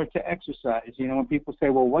similar to exercise. You know, when people say,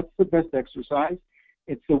 well, what's the best exercise?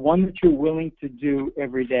 It's the one that you're willing to do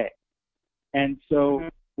every day. And so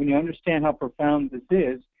when you understand how profound this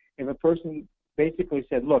is, if a person basically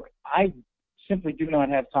said, look, I simply do not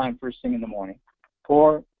have time first thing in the morning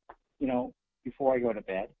or, you know, before I go to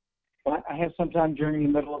bed, but I have some time during the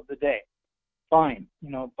middle of the day. Fine, you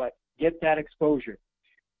know, but get that exposure.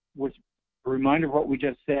 With a reminder of what we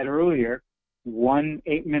just said earlier, 1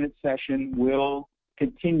 8-minute session will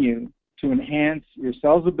continue to enhance your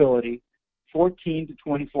cell's ability 14 to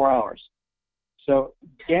 24 hours. So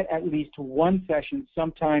get at least one session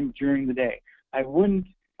sometime during the day. I wouldn't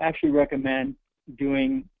actually recommend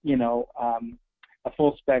doing, you know, a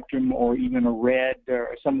full spectrum or even a red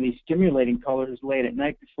or some of these stimulating colors late at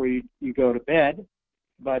night before you go to bed.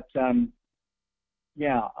 But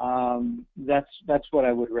that's what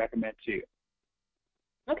I would recommend to you.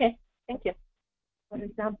 Okay, thank you. For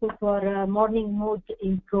example, for morning mood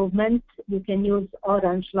improvement, you can use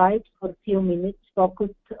orange light for a few minutes,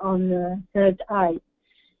 focused on the third eye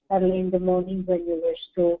early in the morning when you wish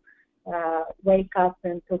to wake up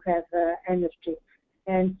and to have energy.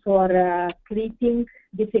 And for sleeping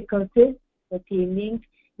difficulties at evening,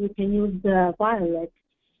 you can use the violet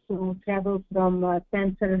to travel from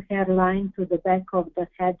center hairline to the back of the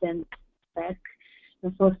head and back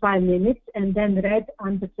for 5 minutes, and then red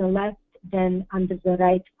under the left, then under the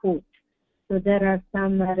right foot. So there are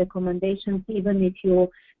some recommendations, even if you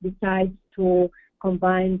decide to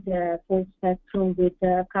combine the full spectrum with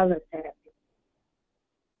color therapy.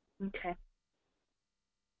 Okay.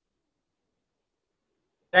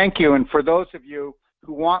 Thank you. And for those of you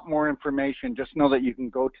who want more information, just know that you can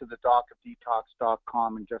go to the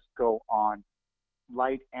docofdetox.com and just go on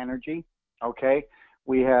light energy. Okay,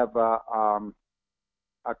 we have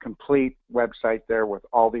a complete website there with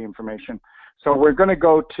all the information. So we're going to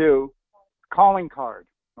go to calling card.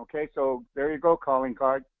 Okay, so there you go, calling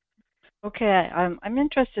card. Okay, I'm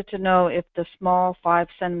interested to know if the small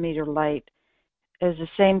 5-centimeter light is the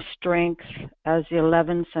same strength as the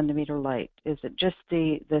 11-centimeter light. Is it just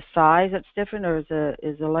the size that's different, or is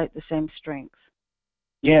the light the same strength?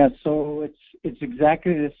 Yeah, so it's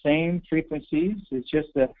exactly the same frequencies. It's just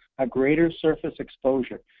a greater surface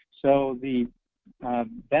exposure. So the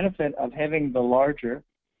benefit of having the larger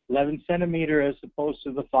 11-centimeter as opposed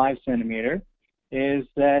to the 5-centimeter is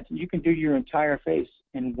that you can do your entire face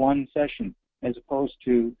in one session as opposed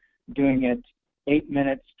to doing it 8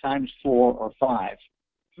 minutes times 4 or 5.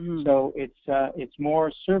 Mm-hmm. So it's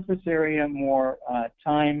more surface area, more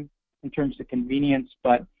time in terms of convenience,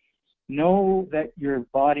 but know that your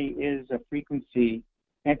body is a frequency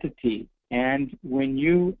entity, and when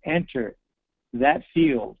you enter that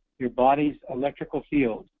field, your body's electrical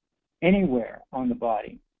field, anywhere on the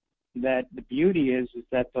body, that the beauty is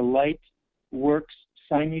that the light works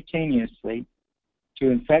simultaneously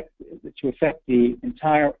to affect the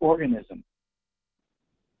entire organism.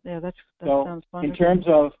 Yeah, that so sounds wonderful. In terms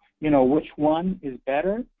of, you know, which one is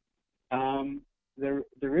better,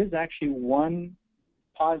 there is actually one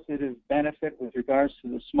positive benefit with regards to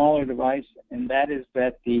the smaller device, and that is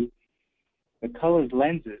that the colored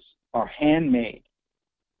lenses are handmade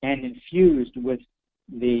and infused with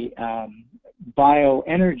the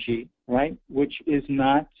bioenergy, right, which is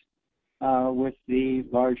not with the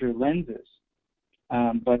larger lenses.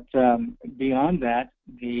 But beyond that,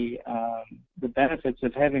 the benefits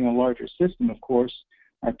of having a larger system, of course,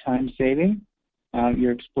 are time saving.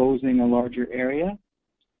 You're exposing a larger area,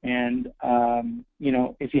 and you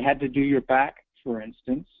know, if you had to do your back, for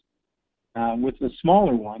instance, with the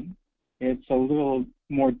smaller one, it's a little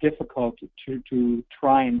more difficult to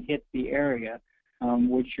try and hit the area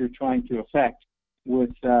which you're trying to affect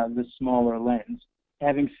with the smaller lens.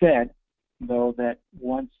 Having said, though, that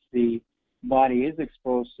once the body is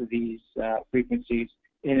exposed to these frequencies,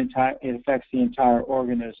 it affects the entire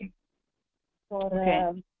organism. For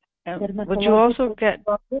would you also get...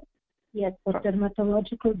 Yes, for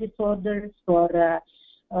dermatological disorders, for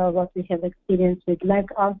what we have experienced with leg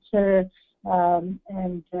ulcer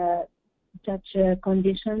and such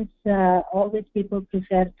conditions, always people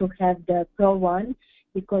prefer to have the Pro One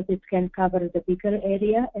because it can cover the bigger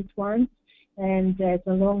area at once, and as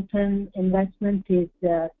a long-term investment is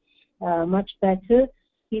much better.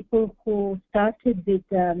 People who started with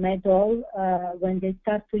Medol, when they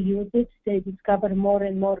start to use it, they discover more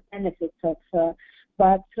and more benefits of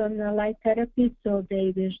bioptron light therapy, so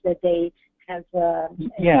they wish that they have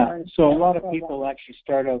so a lot of people actually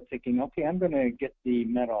start out thinking, okay, I'm going to get the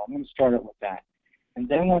Medol. I'm going to start it with that. And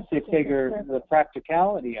then once they figure the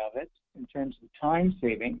practicality of it in terms of time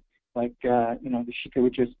saving, like, the Shika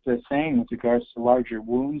was just saying with regards to larger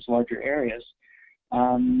wounds, larger areas,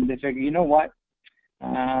 they figure, you know what,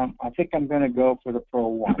 I think I'm going to go for the Pro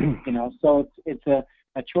 1. So it's a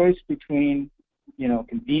choice between,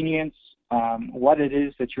 convenience, what it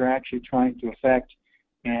is that you're actually trying to affect.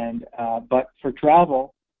 And but for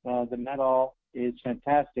travel, the Medol is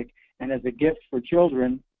fantastic. And as a gift for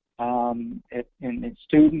children and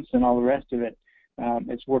students and all the rest of it,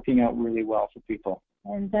 it's working out really well for people.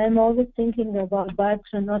 And I'm always thinking about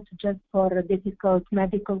bioptron not just for difficult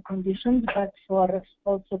medical conditions, but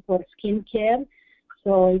also for skin care.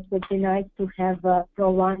 So it would be nice to have a Pro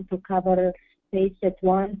 1 to cover face at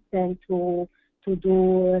once and to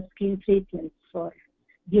do skin treatments for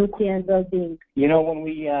beauty and well-being. When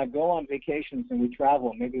we go on vacations and we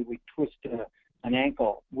travel, maybe we twist an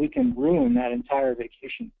ankle, we can ruin that entire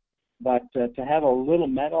vacation. But to have a little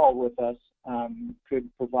Medol with us could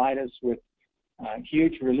provide us with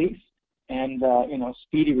huge relief and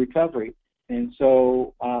speedy recovery. And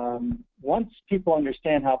so once people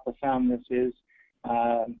understand how profound this is,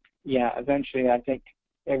 eventually I think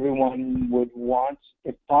everyone would want,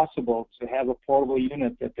 if possible, to have a portable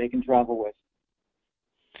unit that they can travel with.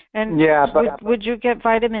 And would you get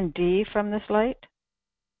vitamin D from this light?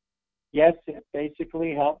 Yes, it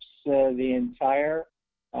basically helps the entire,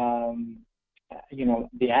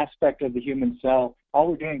 the aspect of the human cell. All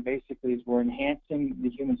we're doing basically is we're enhancing the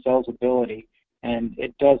human cell's ability, and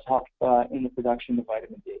it does help in the production of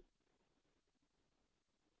vitamin D.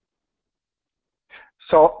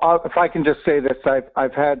 So if I can just say this,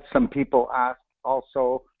 I've had some people ask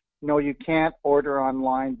also, no, you can't order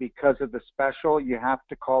online because of the special. You have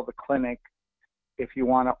to call the clinic if you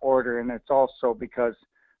want to order, and it's also because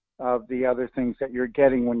of the other things that you're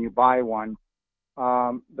getting when you buy one.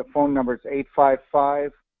 The phone number is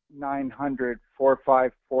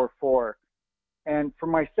 855-900-4544. And for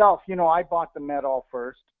myself, I bought the Medol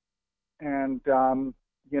first, and,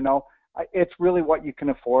 it's really what you can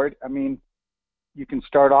afford. I mean, you can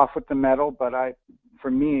start off with the Medol, but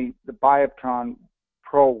for me, the Bioptron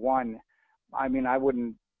Pro 1, I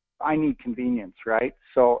need convenience, right?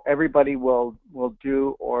 So everybody will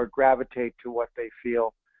do or gravitate to what they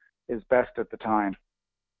feel is best at the time.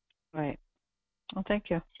 Right. Well, thank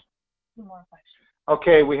you. One more question.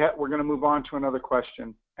 Okay, we're going to move on to another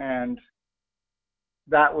question, and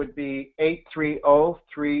that would be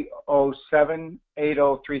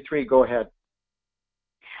 830-307-8033. Go ahead.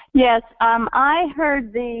 Yes, I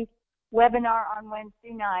heard the webinar on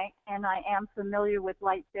Wednesday night, and I am familiar with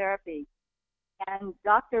light therapy. And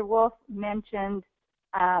Dr. Wolf mentioned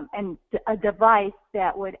a device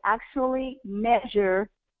that would actually measure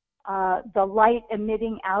the light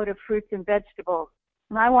emitting out of fruits and vegetables.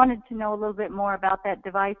 And I wanted to know a little bit more about that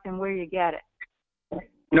device and where you get it.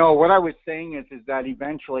 No, what I was saying is that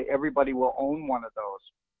eventually everybody will own one of those.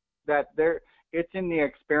 It's in the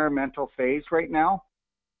experimental phase right now,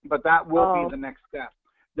 but that will be the next step.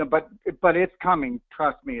 But it's coming.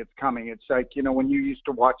 Trust me, it's coming. It's like, when you used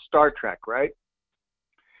to watch Star Trek, right?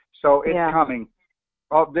 So it's coming.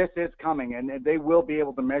 Oh, this is coming, and they will be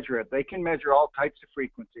able to measure it. They can measure all types of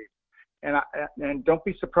frequencies, and don't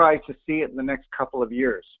be surprised to see it in the next couple of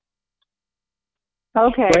years.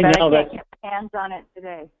 Okay, right but now, I can't get hands on it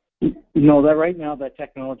today. Right now that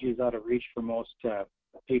technology is out of reach for most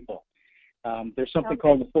people. There's something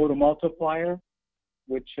called the photomultiplier,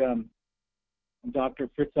 which Dr.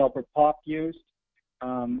 Fritz Albert Popp used.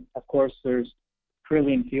 Of course, there's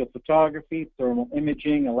Kirlian field photography, thermal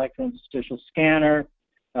imaging, electron-interstitial scanner.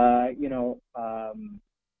 There's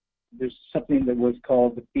something that was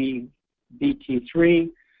called the BT3.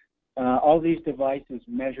 All these devices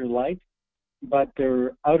measure light, but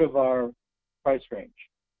they're out of our price range.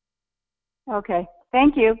 Okay,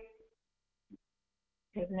 thank you.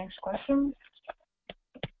 Okay, the next question.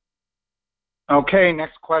 Okay,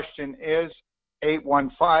 next question is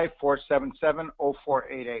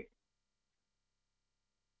 815-477-0488.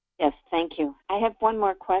 Yes, thank you. I have one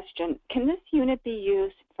more question. Can this unit be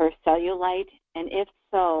used for cellulite? And if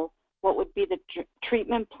so, what would be the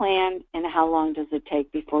treatment plan, and how long does it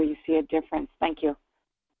take before you see a difference? Thank you.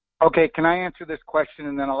 Okay, can I answer this question,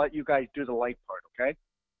 and then I'll let you guys do the light part, okay?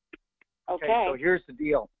 Okay. So here's the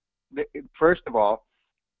deal. First of all,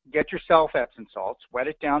 get yourself Epsom salts, wet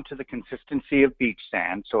it down to the consistency of beach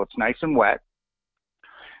sand so it's nice and wet.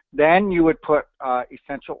 Then you would put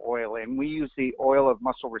essential oil in. We use the oil of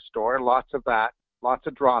Muscle Restore, lots of that, lots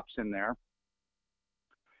of drops in there.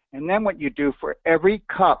 And then what you do for every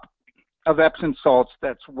cup of Epsom salts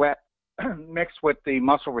that's wet, mixed with the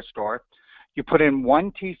Muscle Restore, you put in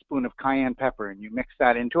 1 teaspoon of cayenne pepper and you mix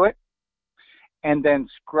that into it. And then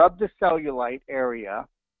scrub the cellulite area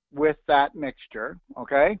with that mixture,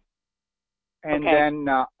 okay? And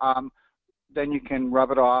then you can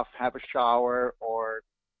rub it off, have a shower, or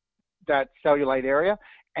that cellulite area,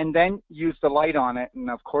 and then use the light on it, and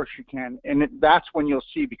of course you can. And that's when you'll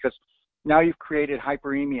see, because now you've created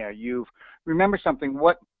hyperemia. Remember something,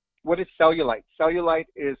 what is cellulite? Cellulite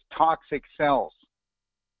is toxic cells.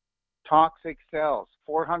 Toxic cells,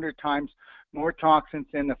 400 times more toxins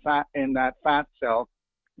in that fat cell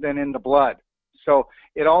than in the blood. So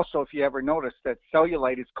it also, if you ever notice, that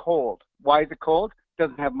cellulite is cold. Why is it cold? It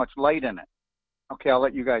doesn't have much light in it. Okay, I'll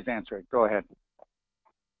let you guys answer it. Go ahead.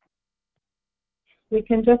 We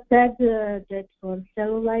can just add that for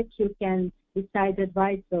cellulite, you can, besides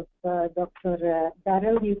advice of Dr.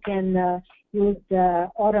 Darrell, you can use the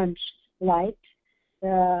orange light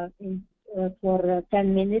for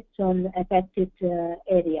 10 minutes on affected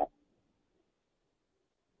areas.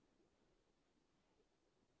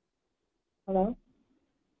 Hello?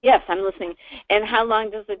 Yes, I'm listening. And how long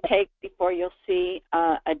does it take before you'll see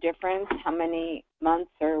a difference? How many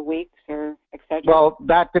months or weeks or et cetera? Well,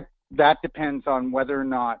 that depends on whether or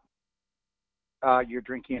not you're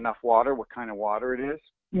drinking enough water, what kind of water it is.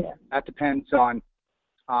 Yeah. That depends on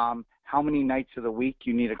how many nights of the week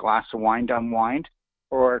you need a glass of wine to unwind,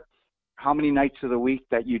 or how many nights of the week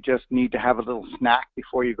that you just need to have a little snack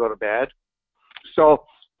before you go to bed. So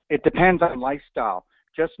it depends on lifestyle.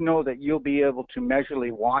 Just know that you'll be able to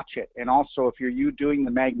measurably watch it. And also, if you're doing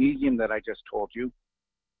the magnesium that I just told you,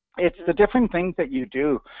 it's the different things that you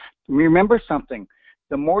do. Remember something.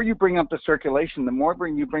 The more you bring up the circulation, the more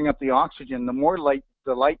you bring up the oxygen, the more light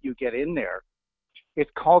you get in there.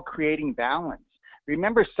 It's called creating balance.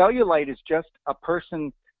 Remember, cellulite is just a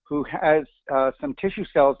person who has some tissue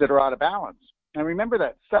cells that are out of balance. And remember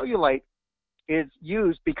that cellulite is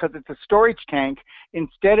used because it's a storage tank.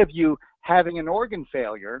 Instead of you having an organ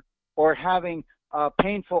failure or having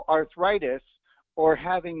painful arthritis or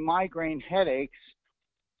having migraine headaches,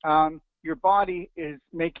 your body is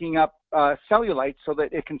making up cellulite so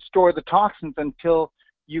that it can store the toxins until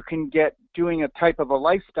you can get doing a type of a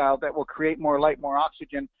lifestyle that will create more light, more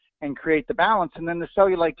oxygen, and create the balance. And then the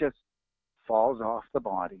cellulite just falls off the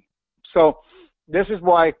body. So this is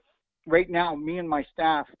why right now me and my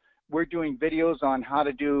staff, we're doing videos on how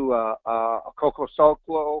to do a cocoa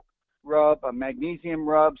sulfur rub, a magnesium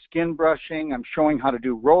rub, skin brushing. I'm showing how to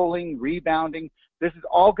do rolling, rebounding. This is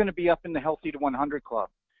all going to be up in the Healthy to 100 Club.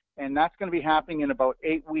 And that's going to be happening in about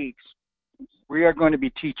 8 weeks. We are going to be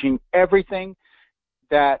teaching everything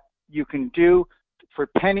that you can do for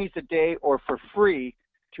pennies a day or for free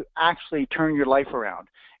to actually turn your life around.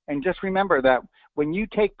 And just remember that when you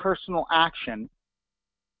take personal action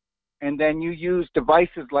and then you use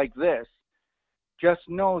devices like this, just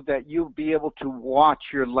know that you'll be able to watch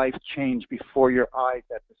your life change before your eyes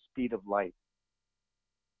at the speed of light.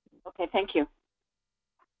 Okay, thank you.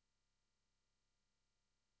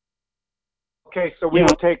 Okay, so we will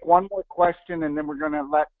take one more question, and then we're going to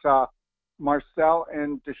let Marcel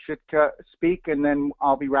and Dashitka speak, and then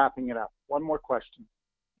I'll be wrapping it up. One more question.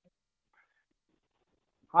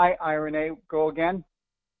 Hi, Irene, go again.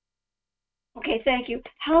 Okay, thank you.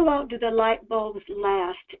 How long do the light bulbs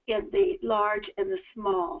last in the large and the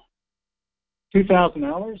small? 2,000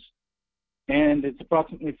 hours, and it's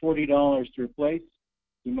approximately $40 to replace.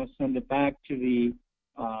 You must send it back to the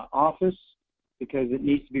office because it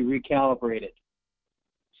needs to be recalibrated.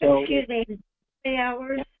 So, excuse me, how many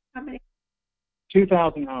hours? How many?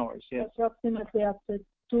 2,000 hours, yes. Approximately after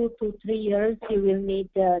 2 to 3 years, you will need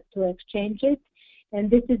to exchange it. And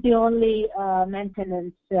this is the only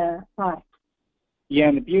maintenance part. Yeah,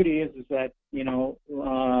 and the beauty is that, you know,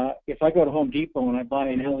 if I go to Home Depot and I buy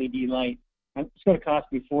an LED light, it's going to cost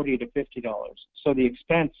me $40 to $50. So the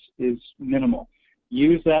expense is minimal.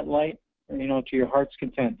 Use that light, you know, to your heart's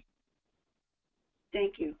content.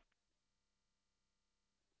 Thank you.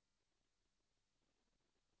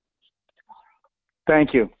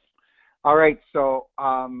 Thank you. All right, so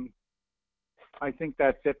I think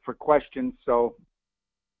that's it for questions. So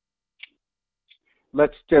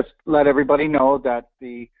let's just let everybody know that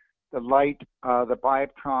the light, the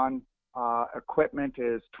Bioptron equipment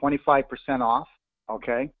is 25% off,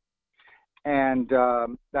 okay? and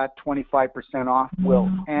that 25% off will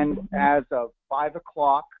end as of 5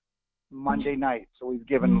 o'clock Monday night. So we've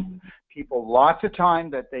given people lots of time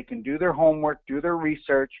that they can do their homework, do their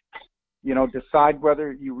research, decide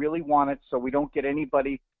whether you really want it, so we don't get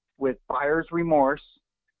anybody with buyer's remorse,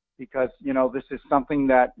 because, this is something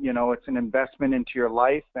that, it's an investment into your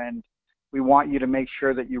life, and we want you to make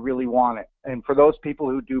sure that you really want it. And for those people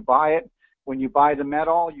who do buy it, when you buy the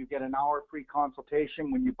Medall, you get an hour free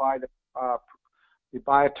consultation. When you buy the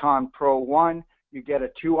Bioton Pro 1, you get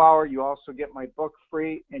a 2-hour. You also get my book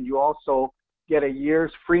free, and you also get a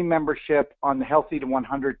year's free membership on the Healthy to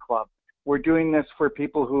 100 Club. We're doing this for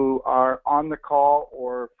people who are on the call,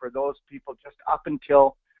 or for those people just up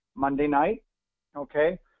until Monday night,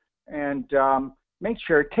 okay? And make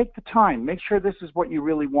sure, take the time, make sure this is what you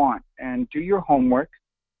really want, and do your homework,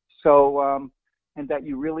 so and that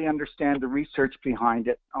you really understand the research behind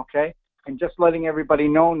it, okay? And just letting everybody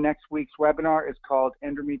know, next week's webinar is called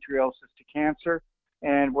Endometriosis to Cancer,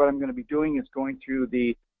 and what I'm going to be doing is going through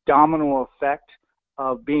the domino effect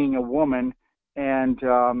of being a woman, and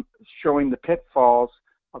showing the pitfalls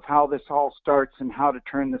of how this all starts and how to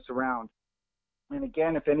turn this around. And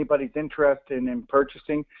again, if anybody's interested in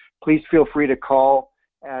purchasing, please feel free to call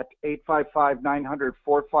at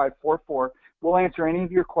 855-900-4544. We'll answer any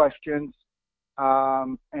of your questions.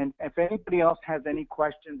 And if anybody else has any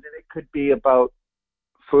questions, and it could be about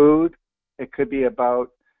food, it could be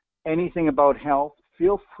about anything about health,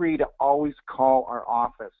 feel free to always call our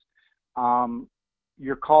office.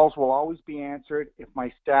 Your calls will always be answered. If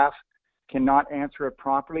my staff cannot answer it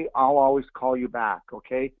properly, I'll always call you back,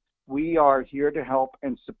 okay? We are here to help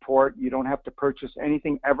and support. You don't have to purchase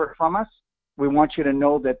anything ever from us. We want you to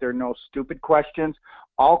know that there are no stupid questions.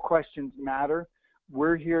 All questions matter.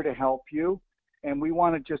 We're here to help you, and we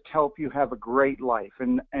want to just help you have a great life.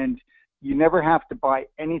 And you never have to buy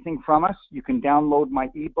anything from us. You can download my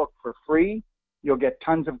ebook for free. You'll get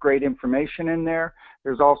tons of great information in there.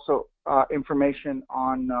 There's also information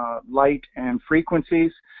on light and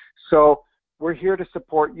frequencies. So we're here to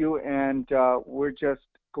support you, and we're just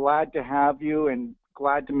glad to have you and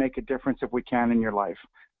glad to make a difference if we can in your life.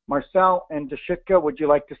 Marcel and Dashitka, would you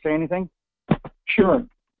like to say anything? Sure.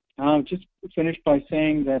 Just finish by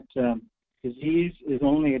saying that disease is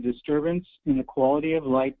only a disturbance in the quality of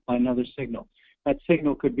light by another signal. That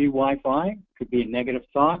signal could be Wi-Fi, could be a negative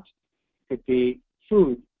thought, could be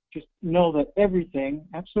food. Just know that everything,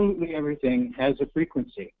 absolutely everything, has a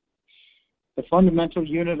frequency. The fundamental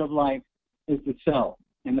unit of life is the cell,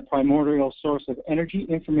 and the primordial source of energy,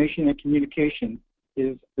 information, and communication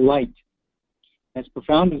is light. As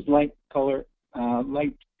profound as light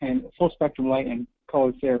and full spectrum light and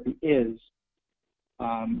color therapy is,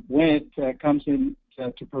 when it comes in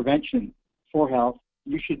to prevention for health,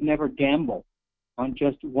 you should never gamble on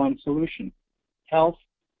just one solution. Health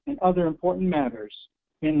and other important matters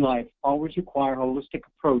in life always require a holistic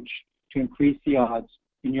approach to increase the odds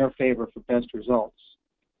in your favor for best results.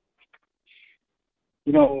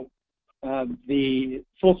 The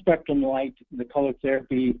full spectrum light, the color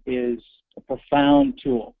therapy, is a profound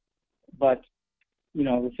tool. But,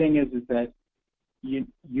 the thing is that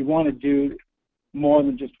you want to do more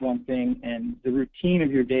than just one thing, and the routine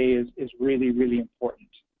of your day is really, really important.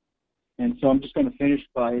 And so I'm just going to finish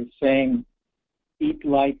by saying, eat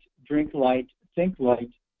light, drink light, think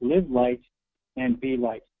light, live light, and be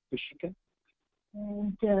light. Vishika?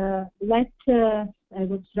 And I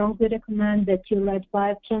would strongly recommend that you let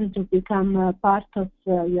Biotron to become a part of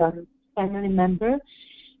your family member.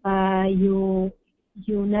 You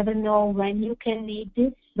never know when you can need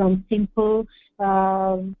this, from simple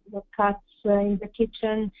cuts in the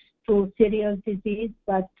kitchen to serious disease,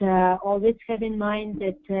 but always have in mind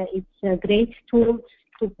that it's a great tool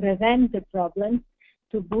to prevent the problems,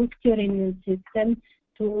 to boost your immune system,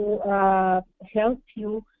 to help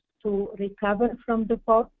you to recover from the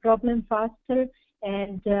problem faster,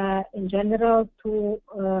 and in general to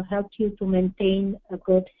help you to maintain a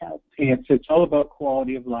good health. It's all about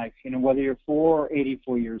quality of life. Whether you're 4 or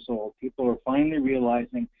 84 years old, people are finally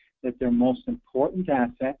realizing that their most important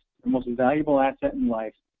asset, their most valuable asset in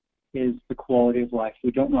life, is the quality of life.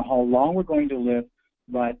 We don't know how long we're going to live,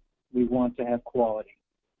 but we want to have quality.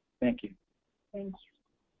 Thank you. Thank you.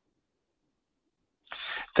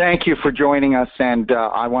 Thank you for joining us, and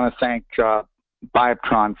I want to thank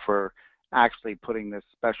Biotron for actually putting this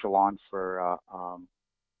special on for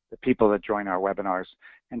the people that join our webinars.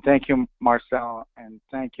 And thank you, Marcel, and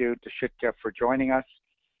thank you, Dashitka, for joining us.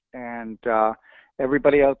 And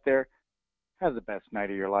everybody out there, have the best night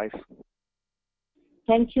of your life.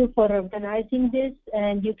 Thank you for organizing this,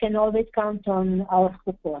 and you can always count on our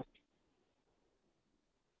support.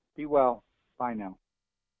 Be well. Bye now.